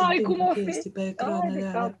 Oh, și vai, cum o fi! chestii pe ecranele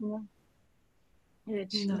alea.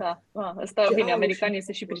 Deci, da. Asta, bine, americanii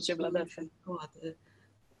se și pricep la de asta. Toate.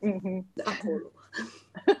 De acolo.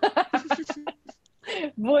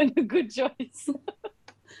 Bun, good choice.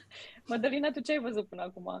 Madalina, tu ce ai văzut până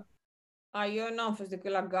acum? Eu n-am fost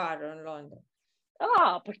decât la gară în Londra.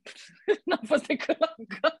 Păi n-am fost decât la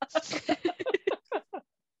gară.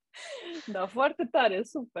 Da, foarte tare,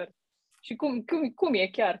 super. Și cum e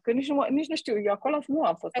chiar? Că nici nu știu, eu acolo nu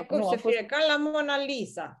am fost. Cum să fie? Ca la Mona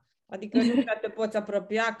Lisa. Adică nu prea te poți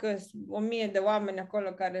apropia, că sunt 1000 de oameni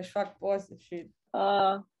acolo care își fac poze și...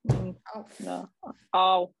 Da.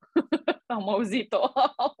 Au. Am auzit-o.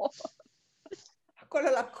 Acolo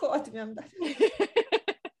la cot mi-am dat.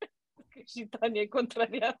 Și Tania e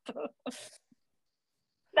contrariată.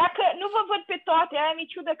 Dacă nu vă văd pe toate, aia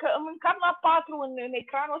mi-e ciudă că îmi încap la 4 în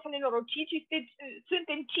ecranul ăsta nenorocit și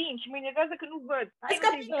suntem 5. Mă enervează că nu văd.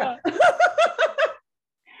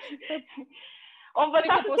 O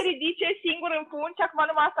învățat să se ridice singur în fund și acum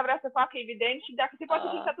numai asta vrea să facă, evident, și dacă se poate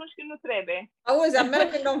fi atunci când nu trebuie. Auzi, a mea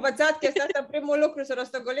când a învățat chestia asta, primul lucru, s-a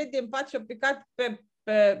rostogolit din pat și a picat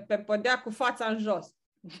pe podea cu fața în jos.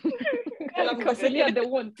 Cafelia de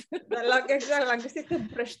unt. Exact, l-am găsit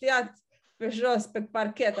împrăștiat pe jos, pe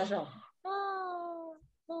parchet, așa.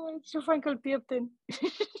 Ce fain că-l piepteni.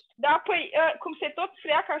 Da, păi, cum se tot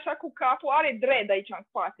freacă așa cu capul, are dread aici în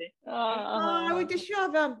spate. Uite, și eu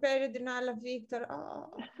aveam pere din aia la Victor.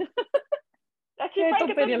 Dar ce fain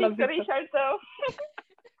că tot Victor e și al tău.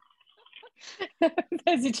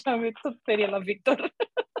 Da, ziceam, e tot perie la Victor.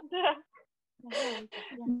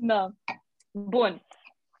 Da. Bun.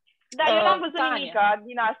 Da, eu n-am văzut nimica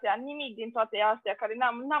din astea, nimic din toate astea, care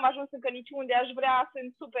n-am ajuns încă niciunde, aș vrea, sunt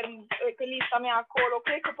super pe lista mea acolo,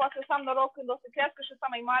 cred că poate să am noroc când o să crească și ăsta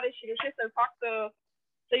mai mare și reușesc să-l fac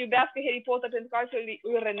să iubească Harry Potter, pentru că altfel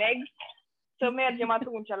îl reneg, să mergem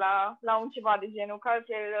atunci la un ceva de genul, că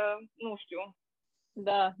altfel, nu știu.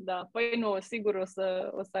 Da. Păi nu, sigur o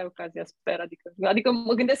să ai ocazia, sper. Adică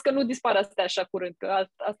mă gândesc că nu dispar astea așa curând, că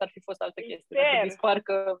asta ar fi fost altă chestie. Dacă dispar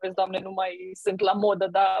că, vezi, Doamne, nu mai sunt la modă,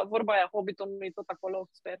 dar vorba aia, Hobbitul nu e tot acolo,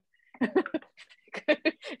 sper.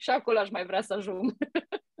 Și acolo aș mai vrea să ajung.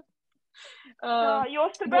 Eu o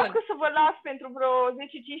să trebuiască să vă las pentru vreo 10-15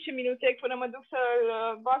 minute până mă duc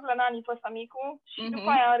să-l bag la nani pe ăsta micu și după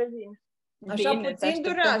aia revin. Așa bine, puțin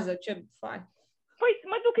durează, ce faci? Păi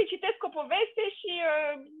mă duc, îi citesc o poveste și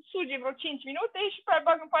sugi vreo 5 minute și pe aia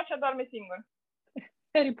bag în pat și adorme singur.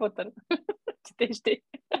 Harry Potter. Citește.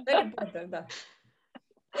 Harry Potter, da.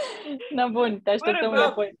 Na, bun, te așteptăm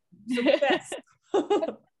înapoi. Succes!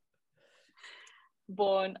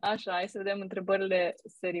 Bun, așa, hai să vedem întrebările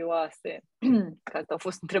serioase. Că astea au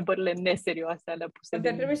fost întrebările neserioase alea puse.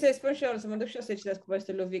 Dar trebuie să-i spun și eu, să mă duc și eu să-i citesc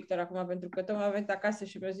povestele lui Victor acum, pentru că tot m-a venit acasă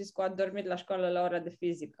și mi-a zis că a dormit la școală la ora de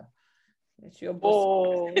fizică. Deci eu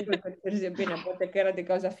bine, poate că era de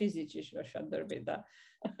cauza fizicii și eu și-a dormit, da.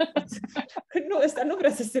 Nu, ăsta nu vrea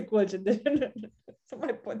să se culce, deci să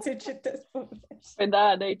mai pot să-i citesc povesti. Păi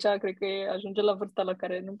da, de aici cred că ajunge la vârsta la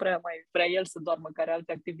care nu prea mai vrea el să doarmă, care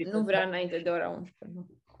alte activități. Nu vrea înainte de ora 11,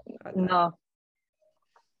 nu. Da.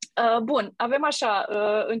 Bun, avem așa,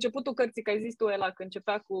 începutul cărții, că ai zis tu, Ela, că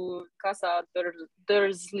începea cu casa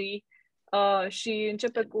Dursley, și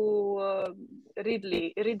începe cu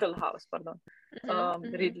Riddle House, pardon.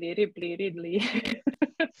 Ripley.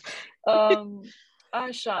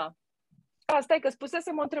 Așa. Stai că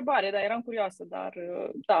spusesem o întrebare, dar eram curioasă, dar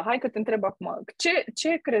da, hai că te întreb acum.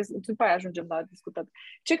 Ce crezi, după aia ajungem la discutat,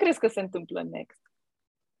 ce crezi că se întâmplă next?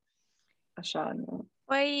 Așa,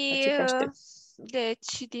 păi,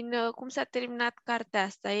 deci, din cum s-a terminat cartea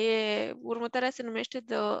asta, următoarea se numește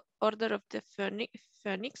The Order of the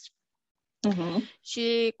Phoenix.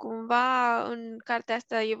 Și cumva în cartea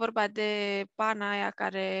asta e vorba de pana aia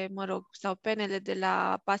care, sau penele de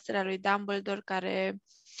la pasărea lui Dumbledore care,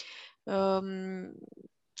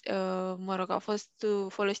 au fost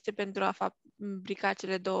folosite pentru a fabrica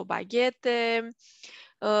cele 2 baghete.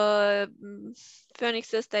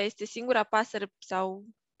 Phoenix ăsta este singura pasăre, sau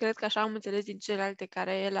cred că așa am înțeles din celelalte,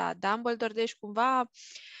 care e la Dumbledore, deci cumva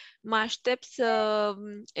mă aștept să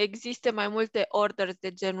existe mai multe orders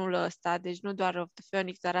de genul ăsta, deci nu doar of the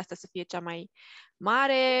Phoenix, dar asta să fie cea mai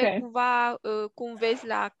mare. Okay. Cumva, cum vezi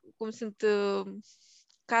cum sunt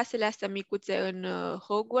casele astea micuțe în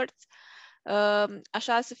Hogwarts,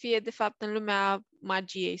 așa să fie de fapt în lumea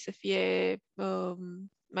magiei, să fie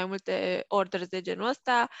mai multe orders de genul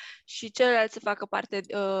ăsta și celălalt să facă parte,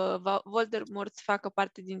 Voldemort să facă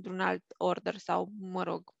parte dintr-un alt order sau,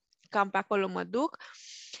 cam pe acolo mă duc.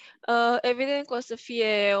 Evident că o să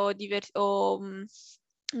fie un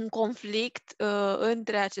conflict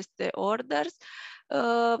între aceste orders.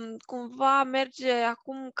 Cumva merge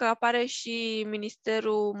acum că apare și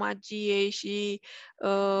Ministerul Magiei și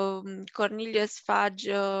Cornelius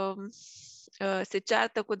Fudge se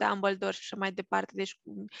ceartă cu Dumbledore și așa mai departe. Deci,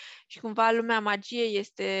 și cumva lumea magiei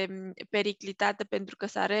este periclitată pentru că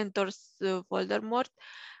s-a reîntors Voldemort.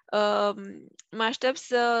 Mă aștept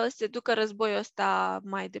să se ducă războiul ăsta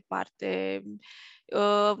mai departe.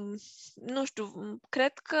 Nu știu,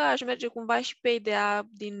 cred că aș merge cumva și pe ideea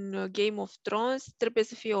din Game of Thrones. Trebuie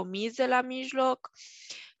să fie o miză la mijloc,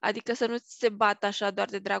 adică să nu se bată așa doar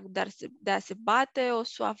de dragul de a se bate. O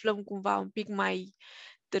să o aflăm cumva un pic mai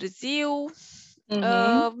târziu.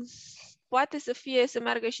 Poate să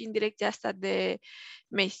meargă și în direcția asta de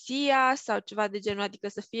Mesia sau ceva de genul, adică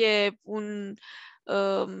să fie un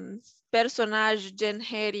personaj gen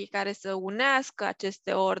Harry care să unească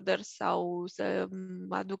aceste orderi sau să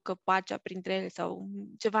aducă pacea printre ele sau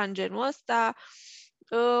ceva în genul ăsta.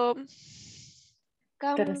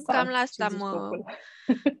 Cam la asta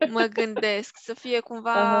mă gândesc, să fie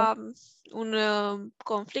cumva un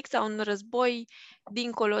conflict sau un război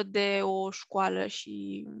dincolo de o școală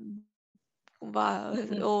și cumva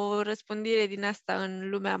o răspândire din asta în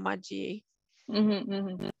lumea magiei.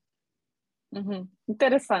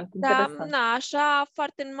 Interesant. Da, așa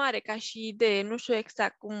foarte în mare ca și idee. Nu știu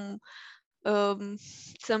exact cum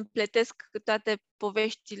să împletesc toate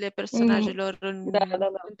poveștile personajelor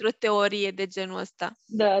într-o teorie de genul ăsta.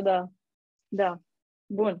 Da.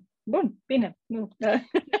 Bun, bine.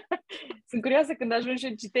 Sunt curioasă când ajungi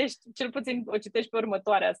și citești, cel puțin o citești pe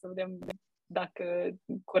următoarea, să vedem dacă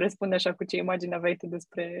corespunde așa cu ce imagine aveai tu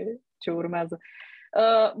despre ce urmează.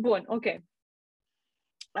 Bun, ok.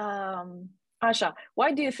 Așa.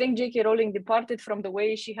 Why do you think J.K. Rowling departed from the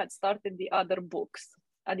way she had started the other books?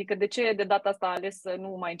 Adică de ce de data asta a ales să nu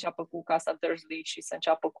mai înceapă cu Casa Dursley și să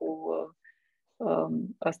înceapă cu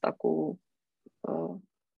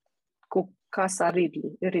cu Casa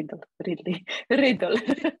Riddle. Cred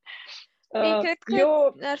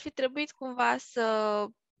că ar fi trebuit cumva să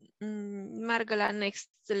meargă la next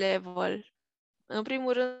level. În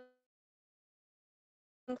primul rând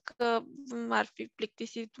că ar fi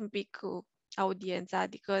plictisit un pic audiența,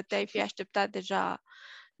 adică te-ai fi așteptat deja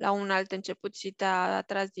la un alt început și te-a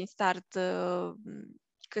atras din start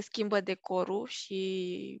că schimbă decorul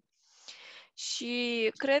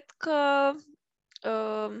și cred că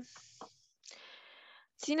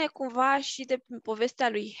ține cumva și de povestea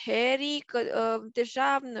lui Harry, că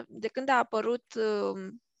deja de când a apărut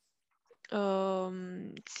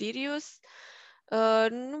Sirius,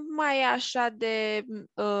 nu mai e așa de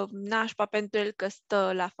nașpa pentru el că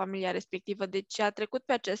stă la familia respectivă, deci a trecut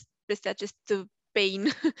peste acest pain.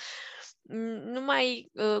 Nu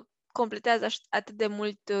mai completează atât de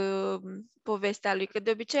mult povestea lui, că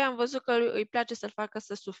de obicei am văzut că îi place să-l facă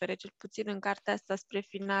să sufere, cel puțin în cartea asta spre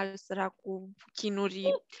final, săracul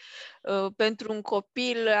chinuri pentru un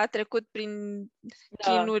copil, a trecut prin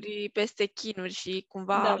chinuri peste chinuri și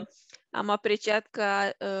cumva am apreciat că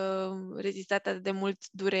a rezistat atât de mult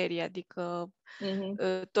durerii, adică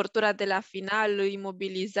tortura de la final,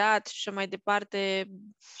 imobilizat și așa mai departe.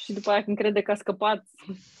 Și după aia când crede că a scăpat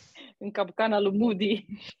în capcana lui Moody.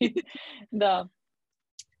 Da.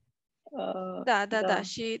 Da.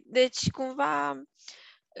 Și deci cumva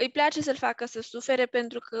îi place să-l facă să sufere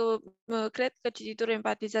pentru că cred că cititorul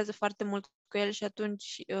empatizează foarte mult cu el și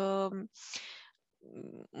atunci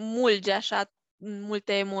mulge așa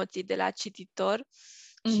multe emoții de la cititor.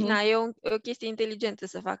 Și e o chestie inteligentă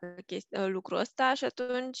să facă lucrul ăsta și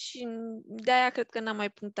atunci de-aia cred că n-am mai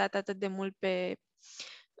punctat atât de mult pe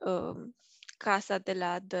Casa de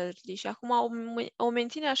la Dursley și acum o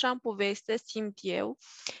menține așa în poveste, simt eu,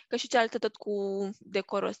 că și cealaltă tot cu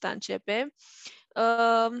decorul ăsta începe,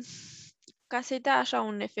 ca să-i dea așa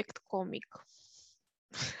un efect comic.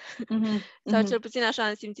 Sau cel puțin așa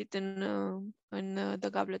am simțit în The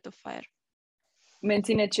Goblet of Fire.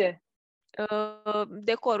 Menține ce?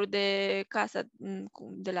 Decorul de casa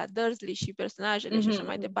de la Dursley și personajele și așa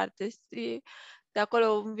mai departe. De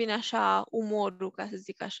acolo vine așa umorul, ca să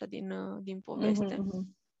zic așa, din poveste.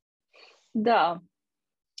 Da.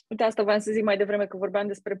 Uite, asta voiam să zic mai devreme, că vorbeam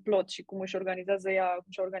despre plot și cum și-a organizat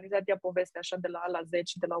ea povestea așa de la A la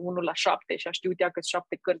 10, de la 1 la 7 și a știut ea că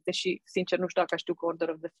 7 cărți, deși, sincer, nu știu dacă știu că Order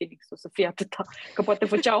of the Phoenix o să fie atâta, că poate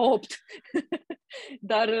făcea 8.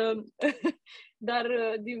 Dar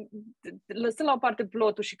lăsând la o parte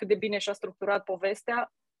plotul și cât de bine și-a structurat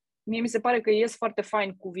povestea, mie mi se pare că ies foarte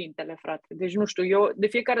fain cuvintele, frate. Deci, nu știu, eu de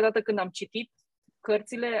fiecare dată când am citit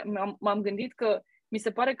cărțile, m-am gândit că mi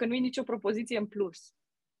se pare că nu e nicio propoziție în plus.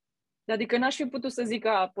 Adică n-aș fi putut să zic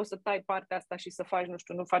că poți să tai partea asta și să faci, nu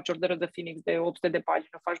știu, nu faci Orderul de Phoenix de 800 de pagini,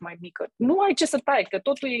 o faci mai mică. Nu ai ce să tai, că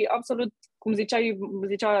totul e absolut, cum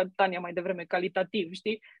zicea Tania mai devreme, calitativ,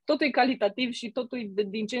 știi? Totul e calitativ și totul e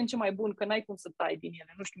din ce în ce mai bun, că n-ai cum să tai din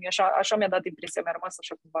ele. Nu știu, așa mi-a dat impresia, mi-a rămas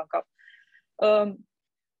așa cumva în cap.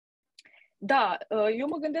 Da, eu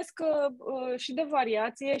mă gândesc că și de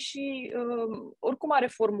variație și oricum are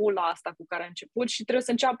formula asta cu care a început și trebuie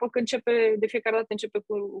să înceapă de fiecare dată începe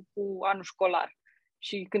cu anul școlar.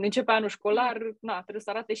 Și când începe anul școlar, trebuie să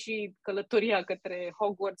arate și călătoria către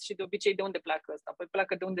Hogwarts și de obicei de unde pleacă ăsta? Păi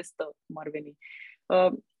pleacă de unde stă, cum ar veni.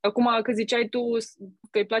 Acum, că ziceai tu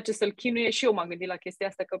că îi place să-l chinuie, și eu m-am gândit la chestia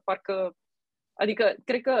asta, că parcă adică,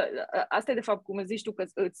 cred că asta e de fapt, cum zici tu, că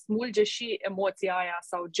îți smulge și emoția aia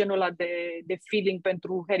sau genul ăla de feeling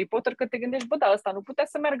pentru Harry Potter, că te gândești, bă, da, ăsta nu putea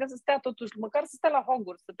să meargă să stea totuși, măcar să stea la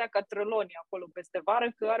Hogwarts, să stea ca Trelawney acolo peste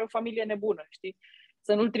vară, că are o familie nebună, știi?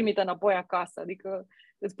 Să nu-l trimită înapoi acasă. Adică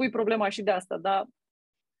îți pui problema și de asta, dar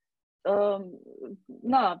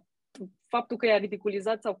faptul că i-a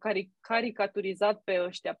ridiculizat sau caricaturizat pe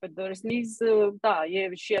ăștia, pe Dursleys, da,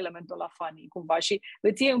 e și elementul la funny, cumva. Și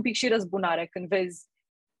îți iei un pic și răzbunare când vezi,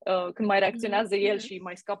 când mai reacționează el și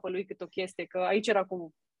mai scapă lui câte o chestie, că aici era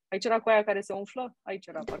cu aia care se umflă, aici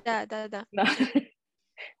era parcă. Da.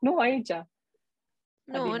 Nu, aici.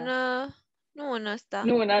 Nu în ăsta.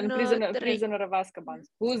 Nu, în Prisoner of Azkaban.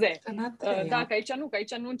 Scuze. Da, că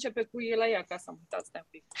aici nu începe cu el la ea, ca să am uitat, stai un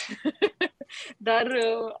pic. Dar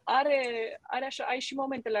are așa, ai și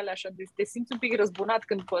momentele alea așa, te simți un pic răzbunat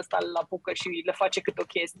când pe ăsta îl apucă și le face câte o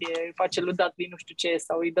chestie, face lui Dudley nu știu ce,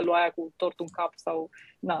 sau îi dă lui aia cu tortul în cap, sau,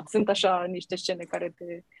 sunt așa niște scene care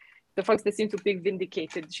te fac să te simți un pic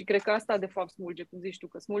vindicated și cred că asta de fapt smulge, cum zici tu,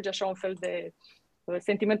 că smulge așa un fel de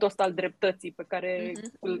sentimentul ăsta al dreptății pe care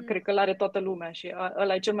cred că l-are toată lumea și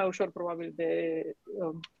ăla e cel mai ușor probabil de...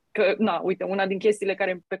 uite, una din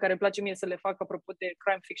chestiile pe care îmi place mie să le fac apropo de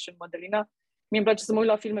crime fiction, Mădălina, mie îmi place să mă uit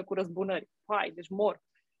la filme cu răzbunări. Deci mor.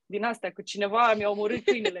 Din astea, că cineva mi-a omorât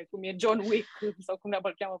câinele, cum e John Wick, sau cum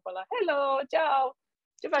ne-l cheamă pe ăla. Hello, ciao!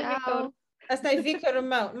 Ce faci, Victor? Asta e Victorul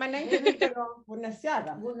meu. Mai înainte, Victor, bună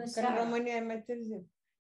seara! Bună seara! Că în România e mai târziu.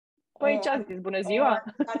 Păi ce ați zis? Bună ziua!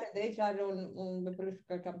 De aici are un bebeluș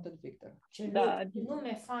care cheamă tot Victor. Ce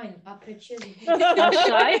nume fain, apreciez.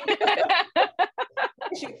 Așa-i?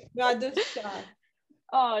 Și mi-a adus ceai.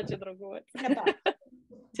 Oh, ce drăguț!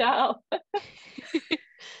 Ciao!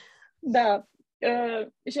 Da.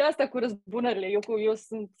 Și asta cu răzbunările. Eu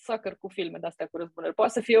sunt sucker cu filme de-astea cu răzbunări.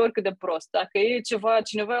 Poate să fie oricât de prost. Dacă e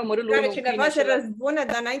cineva a omorât lui cineva se răzbune,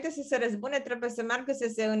 dar înainte să se răzbune trebuie să meargă să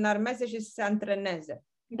se înarmeze și să se antreneze.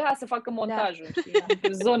 Da, să facă montajul, știi?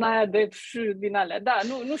 Zona aia din alea. Da,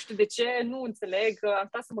 nu știu de ce, nu înțeleg. Am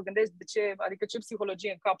stat să mă gândesc de ce, adică ce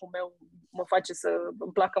psihologie în capul meu mă face să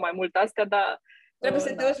îmi placă mai mult astea, dar... Trebuie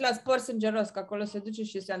să te uiți la sport sângeros, că acolo se duce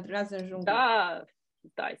și se antrenează în junglă. Da,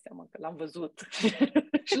 dai seama că l-am văzut.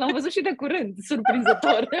 Și l-am văzut și de curând,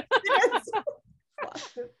 surprinzător.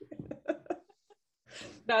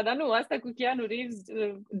 Da, dar nu, asta cu Keanu Reeves,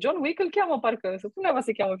 John Wick îl cheamă parcă, să undeva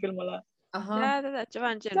se cheamă filmul ăla. Aha. Da, ceva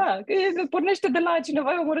în genul. Da, că pornește de la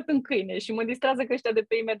cineva i-a omorât în câine și mă distrează că ăștia de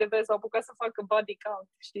pe IMDb s-au apucat să facă body count,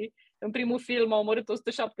 știi? În primul film au omorât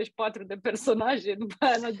 174 de personaje, după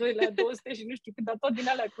aia în al doilea 200 și nu știu cât, dar tot din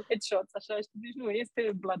alea cu headshots, așa, știi? Deci nu,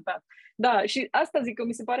 este bloodbath. Da, și asta zic că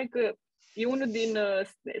mi se pare că e unul din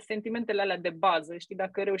sentimentele alea de bază, știi?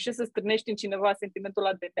 Dacă reușești să strânești în cineva sentimentul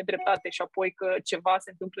ăla de nedreptate și apoi că ceva se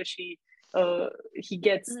întâmplă și he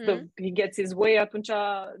gets his way, atunci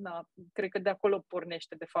cred că de acolo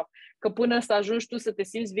pornește, de fapt. Că până să ajungi tu să te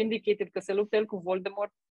simți vindicated că se luptă el cu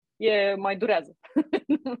Voldemort, mai durează.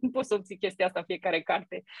 Nu poți să obții chestia asta în fiecare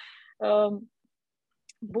carte.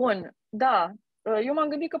 Bun, da. Eu m-am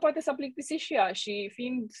gândit că poate să plictisi și ea și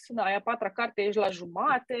fiind e a patra carte, ești la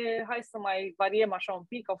jumate, hai să mai variem așa un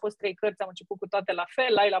pic, au fost 3 cărți, am început cu toate la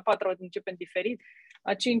fel, la 4 începem diferit,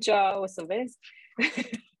 a 5-a o să vezi.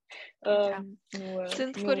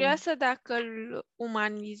 Sunt curioasă dacă îl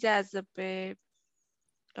umanizează pe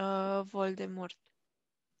Voldemort.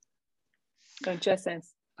 În ce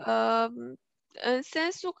sens? În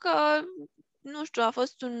sensul că, nu știu, a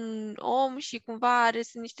fost un om și cumva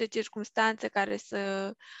sunt niște circumstanțe care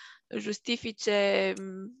să justifice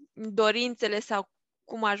dorințele sau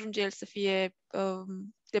cum ajunge el să fie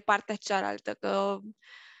de partea cealaltă. Că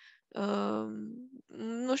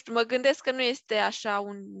nu știu, mă gândesc că nu este așa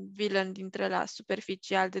un villain dintre ăla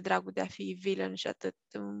superficial de dragul de a fi villain și atât.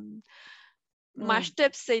 Mă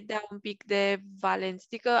aștept să-i dea un pic de valență.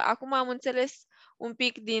 Adică acum am înțeles un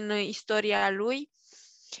pic din istoria lui.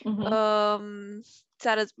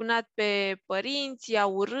 s-a răzbunat pe părinți, i-a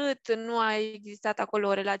urât, nu a existat acolo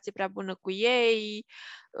o relație prea bună cu ei,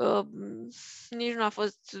 nici nu a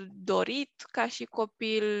fost dorit ca și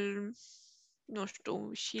copil, nu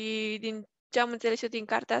știu, și din ce am înțeles eu din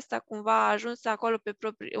cartea asta, cumva a ajuns acolo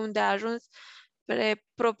unde a ajuns pe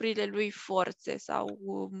propriile lui forțe sau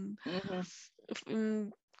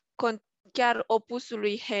chiar opusul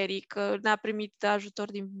lui Harry, că n-a primit ajutor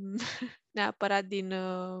neapărat din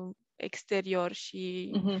exterior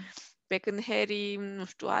și pe când Harry, nu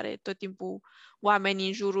știu, are tot timpul oameni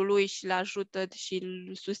în jurul lui și îl ajută și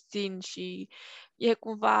îl susțin și e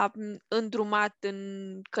cumva îndrumat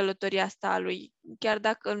în călătoria asta a lui, chiar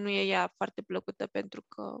dacă nu e ea foarte plăcută pentru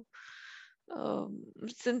că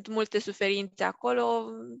sunt multe suferințe acolo,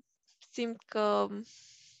 simt că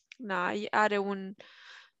are un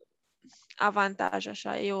avantaj,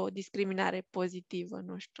 așa, e o discriminare pozitivă,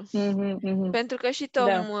 nu știu. Pentru că și Tom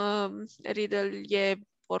Riddle e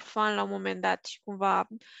orfan la un moment dat și cumva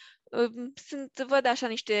văd așa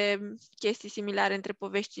niște chestii similare între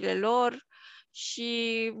poveștile lor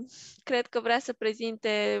și cred că vrea să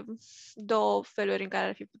prezinte două feluri în care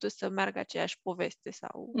ar fi putut să meargă aceeași poveste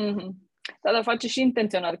sau... Dar face și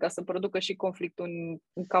intenționat ca să producă și conflictul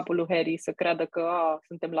în capul lui Harry, să creadă că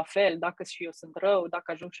suntem la fel, dacă și eu sunt rău,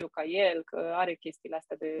 dacă ajung și eu ca el, că are chestiile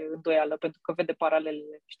astea de îndoială, pentru că vede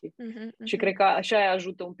paralelele, știi? Și cred că așa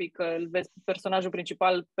ajută un pic, că îl vezi personajul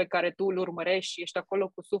principal pe care tu îl urmărești și ești acolo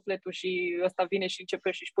cu sufletul și ăsta vine și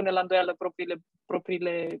începe și își pune la îndoială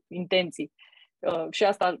propriile intenții. Și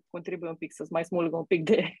asta contribuie un pic să-ți mai smulgă un pic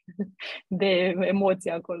de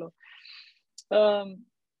emoții acolo.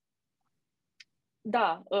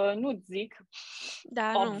 Da, nu zic.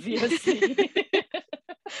 Da, obviously. Nu.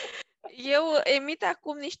 Eu emit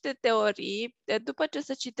acum niște teorii. După ce o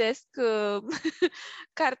să citesc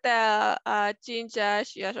cartea a 5-a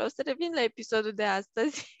și așa, o să revin la episodul de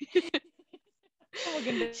astăzi.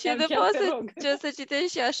 Și după o să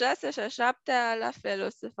citesc și a 6-a și a 7-a, la fel o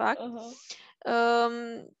să fac.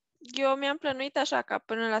 Eu mi-am plănuit așa ca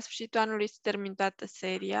până la sfârșitul anului să termin toată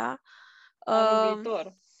seria. Anul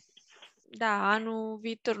viitor. Da, anul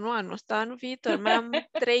viitor, nu anul ăsta, anul viitor. Mai am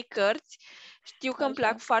 3 cărți. Știu că îmi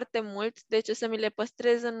plac foarte mult, deci o să mi le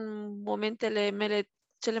păstrez în momentele mele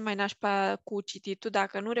cele mai nașpa cu cititul.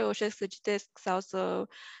 Dacă nu reușesc să citesc sau să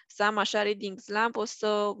am așa reading slump, o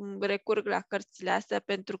să recurg la cărțile astea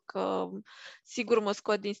pentru că sigur mă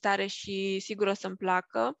scot din stare și sigur o să-mi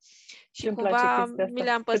placă. Și cumva mi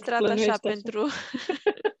le-am păstrat așa pentru...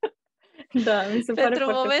 Da, mi se pare pentru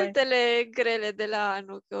foarte momentele grele de la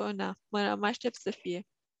anul, că mă aștept să fie.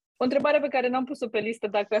 O întrebare pe care n-am pus-o pe listă,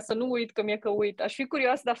 dacă să nu uit, că mi-e că uit. Aș fi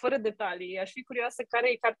curioasă, dar fără detalii, aș fi curioasă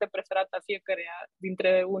care e cartea preferată a fiecăreia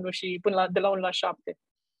dintre 1 și de la 1 la 7.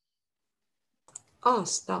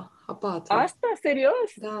 Asta, a 4. Asta?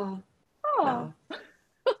 Serios? Da. Da.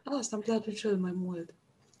 Asta îmi place cel mai mult.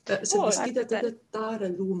 Se deschide atât de tare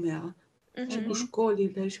lumea. Și cu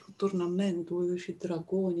școlile, și cu turnamentul, și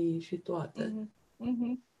dragonii, și toate.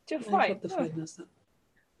 Ce fain! Foarte fain asta.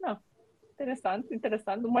 Da.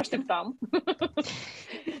 Interesant. Nu mă așteptam.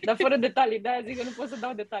 Dar fără detalii. De-aia zic că nu pot să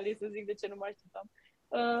dau detalii, să zic de ce nu mă așteptam.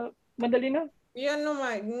 Madalina? Eu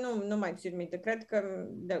nu mai țin minte. Cred că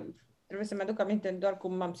trebuie să-mi aduc aminte doar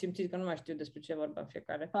cum m-am simțit, că nu mai știu despre ce vorbeam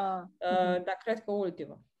fiecare. Dar cred că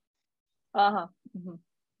ultima. Aha.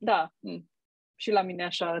 Da. Și la mine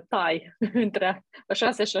așa, între a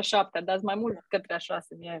 6 și a 7, dar mai mult către a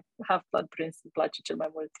 6. Mie Half-Blood Prince îmi place cel mai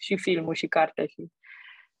mult. Și filmul, și cartea, și...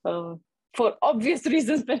 for obvious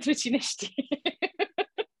reasons, pentru cine știe.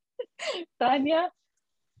 Tania?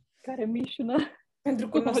 Care mișună? Pentru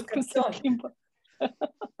cunoscători.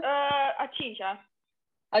 A 5-a.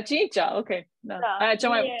 A 5-a? Ok. Da. Aia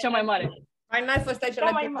cea mai mare. Mai n-ai fost aici,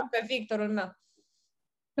 l-ai plăcut pe Victorul meu.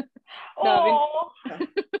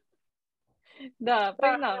 Da, păi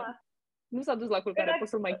nu s-a dus la culcare, pot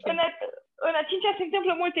să-l mai chem. În a 5-a se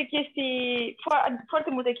întâmplă multe chestii, foarte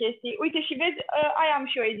multe chestii. Uite și vezi, aia am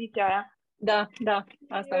și eu, ediția aia. Da,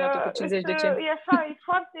 asta am luat cu 50 de cenți. E așa, e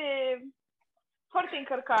foarte, foarte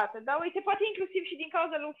încărcată. Dar uite, poate inclusiv și din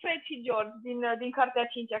cauza lui Fred și George din cartea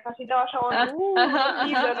 5-a, ca să-i dau așa un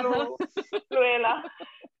teaser lui Ela.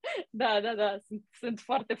 Da, sunt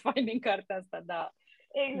foarte fain din cartea asta, da.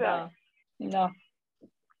 Exact. Da.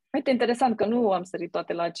 Uite, interesant că nu am sărit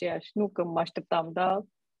toate la aceeași, nu că mă așteptam, dar...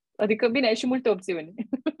 Adică, bine, ai și multe opțiuni.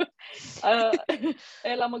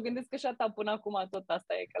 Ela, mă gândesc că și a ta până acum tot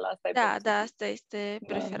asta e, că la asta e. Da, asta este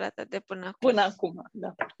preferata de până acum. Până acum,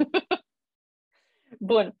 da.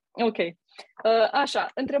 Bun, ok.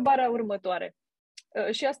 Așa, întrebarea următoare.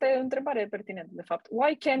 Și asta e o întrebare pertinentă, de fapt.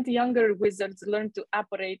 Why can't younger wizards learn to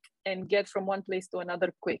apparate and get from one place to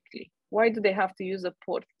another quickly? Why do they have to use a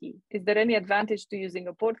portkey? Is there any advantage to using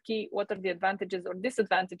a portkey? What are the advantages or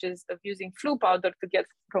disadvantages of using flue powder to get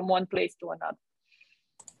from one place to another?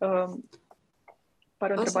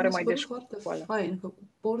 Pare o întrebare mai de școală. Foarte fain, că cu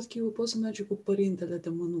portkey-ul poți să mergi cu părintele de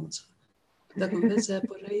mânuță. Dacă înveți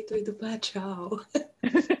apparate-ul, după aia ceau.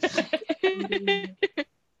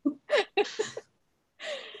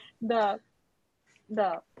 Da.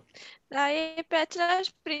 Da, e pe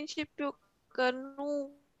același principiu că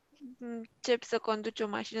nu începi să conduci o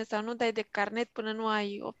mașină sau nu dai de carnet până nu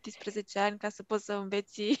ai 18 ani ca să poți să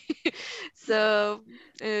înveți să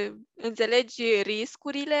înțelegi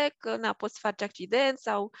riscurile, că poți să faci accident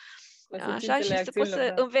sau așa și să poți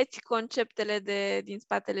să înveți conceptele din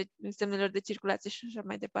spatele semnelor de circulație și așa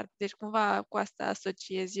mai departe. Deci cumva cu asta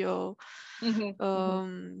asociez eu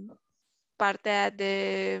partea aia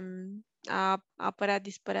de a apărea,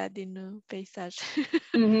 dispărea din peisaj.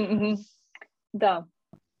 Da.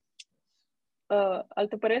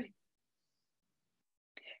 Altă păreri?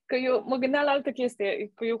 Că eu mă gândeam la altă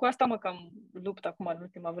chestie, că eu cu asta mă cam lupt acum în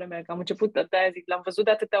ultima vreme, că am început, de-aia zic, l-am văzut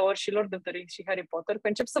de atâtea ori și Lord of the Rings și Harry Potter, că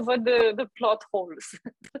încep să văd the plot holes.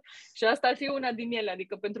 Și asta ar fi una din ele,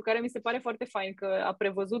 adică pentru care mi se pare foarte fain că a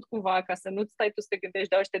prevăzut cumva ca să nu stai tu să te gândești,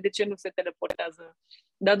 dar ăștia de ce nu se teleportează.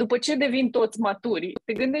 Dar după ce devin toți maturi,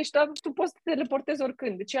 te gândești, dar tu poți să te teleportezi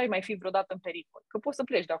oricând, de ce ai mai fi vreodată în pericol? Că poți să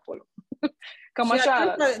pleci de acolo. Cam și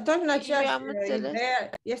așa. Tot în aceeași idee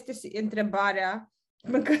este întrebarea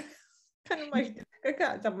că nu mai știu, cred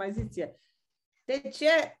că ți-am mai zis ție. De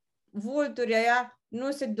ce vulturii ăia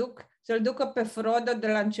nu se duc să-l ducă pe Frodo de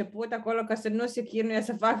la început acolo ca să nu se chinuie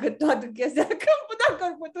să facă toată chestia, că dacă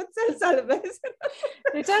ar putut să-l salveze.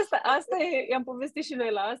 Deci asta e, i-am povestit și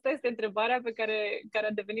noi la asta, este întrebarea pe care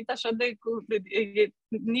a devenit așa de...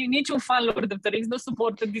 niciun fan Lord of the Rings nu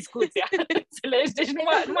suportă discuția. Înțelegi? Deci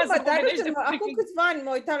numai se pomenește. Acum câțiva ani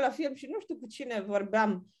mă uitam la film și nu știu cu cine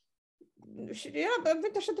vorbeam. Și era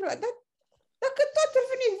venit așa de la... Dacă tot ar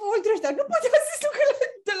veni vulturi ăștia, nu poate să se ducă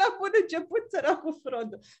de la bun început săracul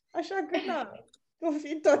Frodo. Așa că o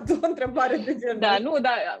fi tot o întrebare de genul. Da, nu,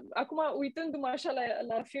 dar acum uitându-mă așa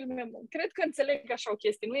la filme, cred că înțeleg așa o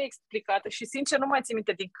chestie, nu e explicată și sincer nu mai țin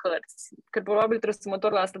minte din cărți, că probabil trebuie să mă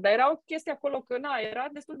întorc la asta, dar era o chestie acolo că era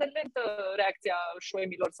destul de lentă reacția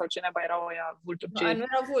șoemilor sau ce naiba erau ăia vulturi. Nu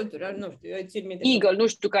erau vulturi, nu știu, eu țin minte. Eagle, nu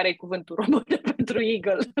știu care e cuvântul român pentru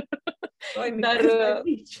eagle.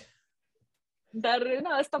 Dar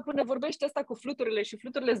asta până vorbește asta cu fluturile și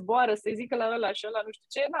fluturile zboară, să-i zică la ăla și ăla, nu știu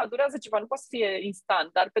ce, durează ceva, nu poate să fie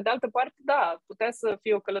instant, dar pe de altă parte, putea să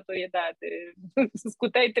fie o călătorie de aia,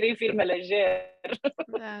 scuteai 3 filme lejer.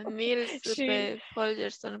 Da, Mills pe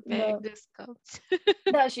Holgerson pe The Scouts.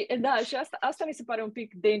 Și asta mi se pare un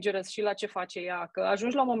pic dangerous și la ce face ea, că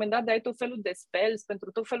ajungi la un moment dat de ai tot felul de spells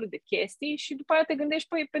pentru tot felul de chestii și după aia te gândești,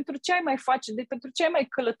 păi, pentru ce ai mai face, pentru ce ai mai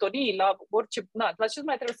călătorii la orice, la ce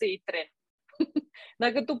mai trebuie să iei tren?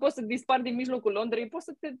 Dacă tu poți să dispari din mijlocul Londrei, poți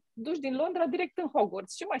să te duci din Londra direct în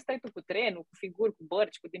Hogwarts. Ce mai stai tu cu trenul, cu figuri, cu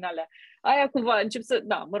bărci, cu din alea? Aia cumva încep să...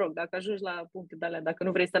 dacă ajungi la puncte de alea, dacă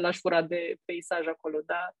nu vrei să te lași furat de peisaj acolo,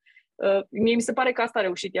 dar mie mi se pare că asta a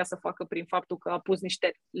reușit ea să facă prin faptul că a pus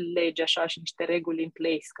niște legi așa și niște reguli în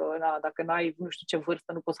place, că dacă n-ai nu știu ce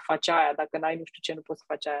vârstă nu poți să faci aia, dacă n-ai nu știu ce nu poți să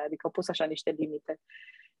faci aia, adică a pus așa niște limite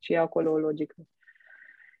și e acolo o logică.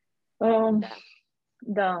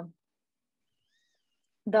 Da.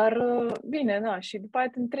 Dar, bine, și după aia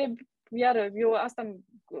te întrebi, iară, eu asta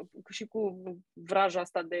și cu vraja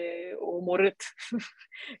asta de omorât,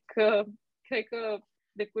 că cred că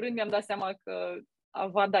de curând mi-am dat seama că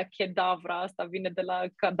Avada Kedavra asta vine de la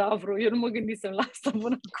cadavru, eu nu mă gândisem la asta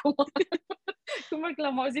până acum. Cum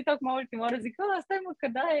l-am auzit acum ultima oară, zic, stai mă, că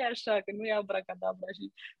e așa, că nu e abracadabra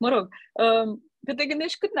și, mă rog, că te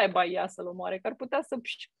gândești cât naiba ea să-l omoare, că ar putea să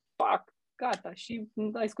pac, gata, și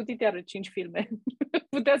ai scutit iară 5 filme.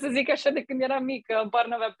 Putea să zic așa de când eram mică, apar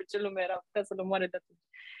n-avea pe ce lume era, putea să-l omoare de atunci.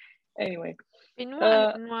 Anyway.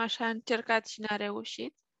 Nu așa a încercat și n-a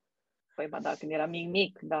reușit? Păi, când era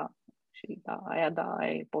mic, da. Și aia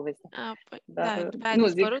e povestea. Păi, dar, a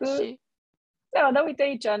dispărut și... Da, uite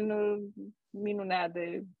aici, în minunea aia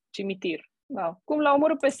de cimitir. Cum l-a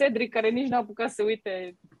omorât pe Cedric, care nici n-a apucat să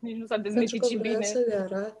uite, nici nu s-a dezmetit și bine. Pentru că vrea să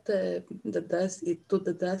le arate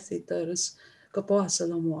The Death Eaters că poate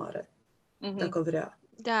să-l omoare, dacă vrea.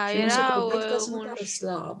 Da, și era un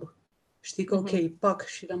slab. Știi că, pac,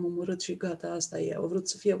 și l-am omorât și gata, asta e. Au vrut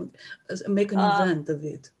să fie make an event of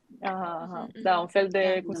it. Da, un fel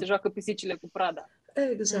de cum se joacă pisicile cu prada.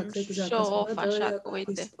 Exact. Show off, așa că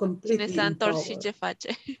uite, cine s-a întors și ce face.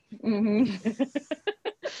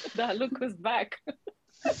 Da, look who's back.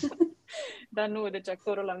 Dar nu, deci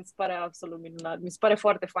actorul ăla mi se pare absolut minunat. Mi se pare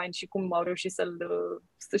foarte fain și cum au reușit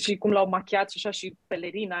și cum l-au machiat și așa, și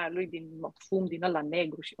pelerina aia lui din fum, din ăla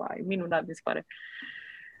negru și minunat, mi se pare.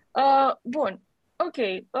 Bun, ok.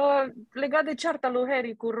 Legat de cearta lui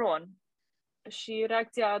Harry cu Ron și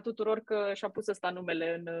reacția tuturor că și-a pus ăsta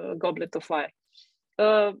numele în Goblet of Fire.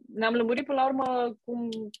 Ne-am lămurit până la urmă cum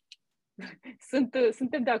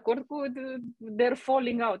suntem de acord cu they're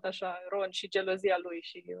falling out, așa, Ron și gelozia lui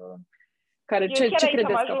și ce credeți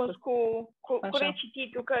că a fost? cu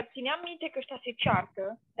recititul, că țineam minte că ăștia se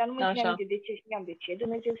ceartă, dar nu mă țineam minte de ce, știam de ce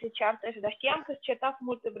Dumnezeu se ceartă așa, dar știam că se certați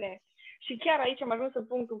multă vreme. Și chiar aici am ajuns în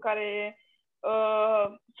punctul în care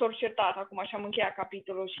s-au certat, acum și am încheiat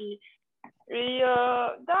capitolul și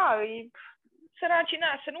săraci,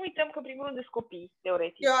 să nu uităm că în primul rând sunt copii,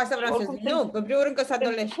 teoretic. Eu asta vreau să zic. Nu, în primul rând că sunt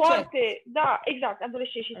adolescenți. Da, exact,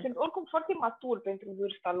 adolescenți și sunt oricum foarte maturi pentru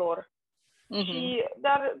vârsta lor. Și,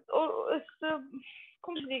 dar,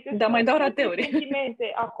 cum să zic, dar mai dau rateuri.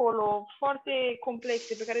 Sentimente acolo foarte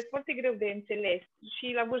complexe, pe care sunt foarte greu de înțeles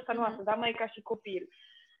și la vârsta noastră, dar mai ca și copil.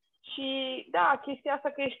 Și, da, chestia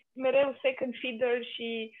asta că ești mereu second fiddle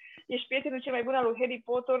și ești prietenul cel mai bun al lui Harry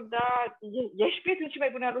Potter, dar ești prietenul cel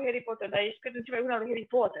mai bun al lui Harry Potter, dar ești prietenul cel mai bun al lui Harry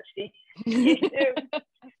Potter, știi? Ești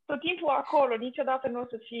tot timpul acolo, niciodată nu o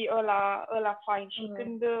să fii ăla fain. Și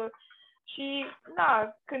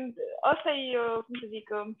când ăsta-i, cum să zic,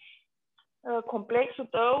 complexul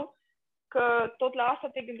tău, că tot la asta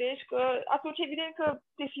te gândești, că atunci evident că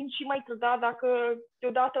te simți și mai trădat dacă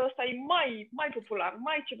deodată ăsta e mai popular,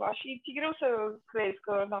 mai ceva și ți-e greu să crezi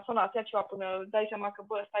că n-a ia ceva până dai seama că,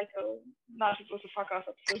 stai că n-aș fi vrut să fac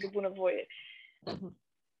asta, să de bună voie.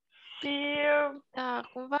 Și... Da,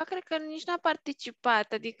 cumva cred că nici n-a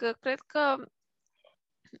participat, adică cred că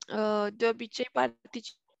de obicei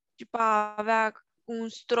avea un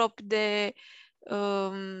strop de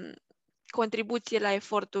contribuție la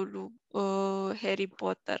efortul lui Harry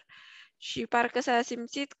Potter. Și parcă s-a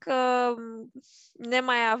simțit că,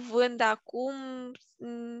 nemai având acum,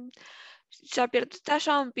 și-a pierdut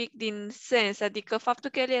așa un pic din sens. Adică faptul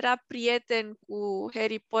că el era prieten cu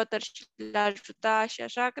Harry Potter și l-ajuta și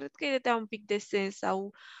așa, cred că îi dădea un pic de sens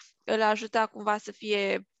sau îl ajuta cumva să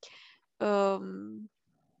fie,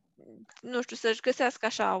 nu știu, să-și găsească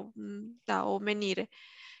așa, o menire.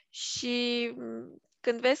 Și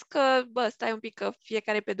când vezi că, stai un pic, că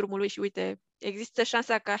fiecare e pe drumul lui și uite, există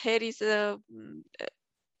șansa ca Harry să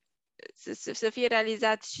fie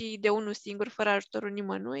realizat și de unul singur, fără ajutorul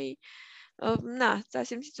nimănui, s-a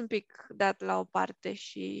simțit un pic dat la o parte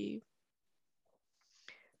și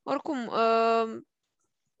oricum,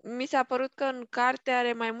 mi s-a părut că în carte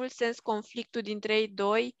are mai mult sens conflictul dintre ei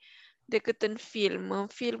doi decât în film. În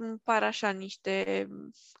film par așa niște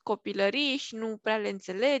copilării și nu prea le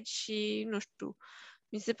înțelegi și, nu știu,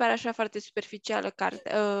 mi se pare așa foarte superficială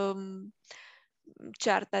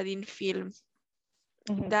cearta din film.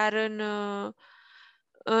 Dar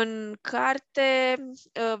în carte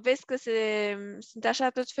vezi că sunt așa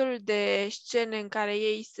tot felul de scene în care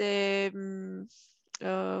ei se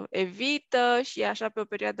evită și așa pe o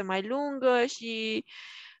perioadă mai lungă și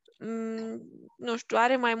nu știu,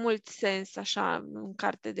 are mai mult sens așa în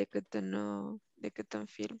carte decât în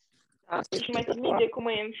film. Și mai țin de cum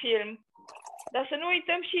e în film. Dar să nu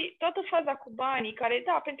uităm și toată faza cu banii, care,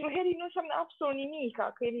 da, pentru Harry nu înseamnă absolut nimic,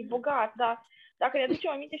 că e bogat, dar dacă ne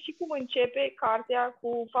aducem aminte și cum începe cartea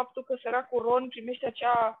cu faptul că săracul Ron primește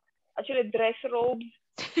acele dress robes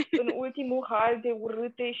în ultimul hal de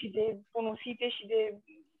urâte și de ponosite și de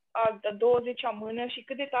a 20-a mână și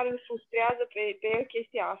cât de tare îl frustrează pe el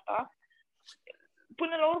chestia asta.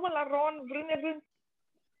 Până la urmă, la Ron, vrând nevrând,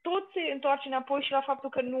 tot se întoarce înapoi și la faptul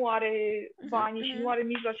că nu are bani și nu are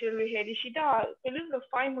mijloacele lui Harry. Și da, pe lângă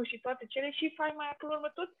faimă și toate cele, și faima aia, până la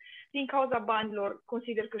urmă, tot din cauza banilor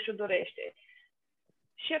consider că și-o dorește.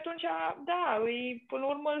 Și atunci, da, până la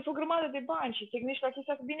urmă, sunt o grămadă de bani și te gândești la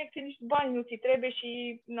chestia că bine că nici bani nu ți trebuie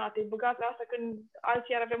și te-ai băgat la asta când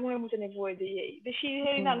alții ar avea mult mai multe nevoie de ei. Deși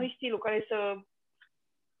Harry, nu-i stilul care să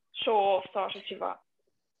show off sau așa ceva.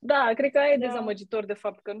 Da, cred că aia e dezamăgitor de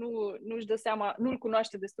fapt, că nu-și dă seama, nu-l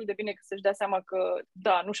cunoaște destul de bine că să-și dea seama că,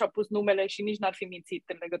 da, nu și-a pus numele și nici n-ar fi mințit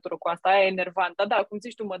în legătură cu asta. Aia e enervant. Da, cum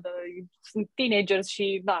zici tu, sunt teenagers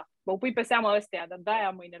și, da, mă pui pe seama ăstea, dar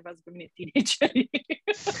de-aia mă enervează pe mine teenagerii.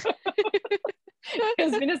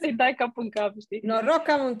 Îți vine să-i dai cap în cap, știi? Noroc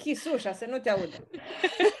că am închis ușa, să nu te audă.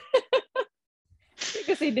 Știi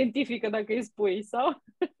că se identifică dacă îi spui, sau?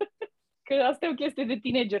 Că asta e o chestie de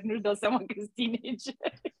teenager, nu-și dau seama că sunt teenager.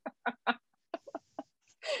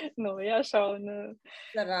 Nu, e așa un...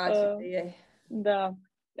 Săraci de ei. Da.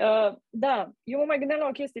 Da, eu mă mai gândeam la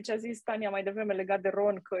o chestie ce a zis Tania mai devreme legat de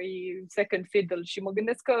Ron, că e second fiddle și mă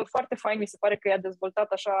gândesc că foarte fain mi se pare că i-a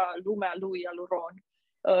dezvoltat așa lumea lui, al lui Ron.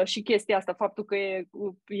 Și chestia asta, faptul că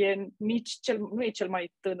nu e cel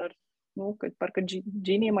mai tânăr, nu? Că parcă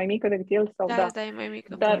Ginny e mai mică decât el? Sau da, e mai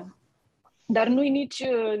mică. Dar nu-i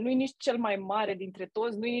nici cel mai mare dintre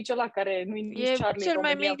toți, nu-i nici ăla care, nu-i nici Charlie cel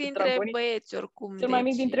mai mic dintre băieți oricum. Cel mai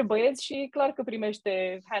mic dintre băieți și clar că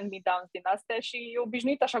primește hand-me-downs din astea și e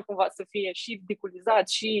obișnuit așa cumva să fie și ridiculizat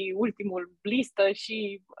și ultimul blistă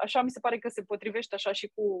și așa mi se pare că se potrivește așa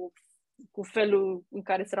și cu felul în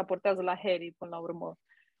care se raportează la Harry până la urmă.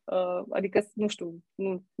 Adică, nu știu,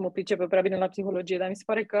 nu mă pricepe prea bine la psihologie, dar mi se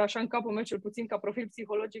pare că așa în capul meu, cel puțin ca profil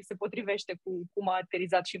psihologic, se potrivește cu cum a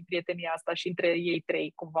aterizat și în prietenia asta și între ei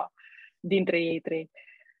trei, cumva, dintre ei trei.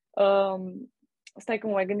 Stai că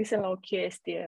mă mai gândisem la o chestie.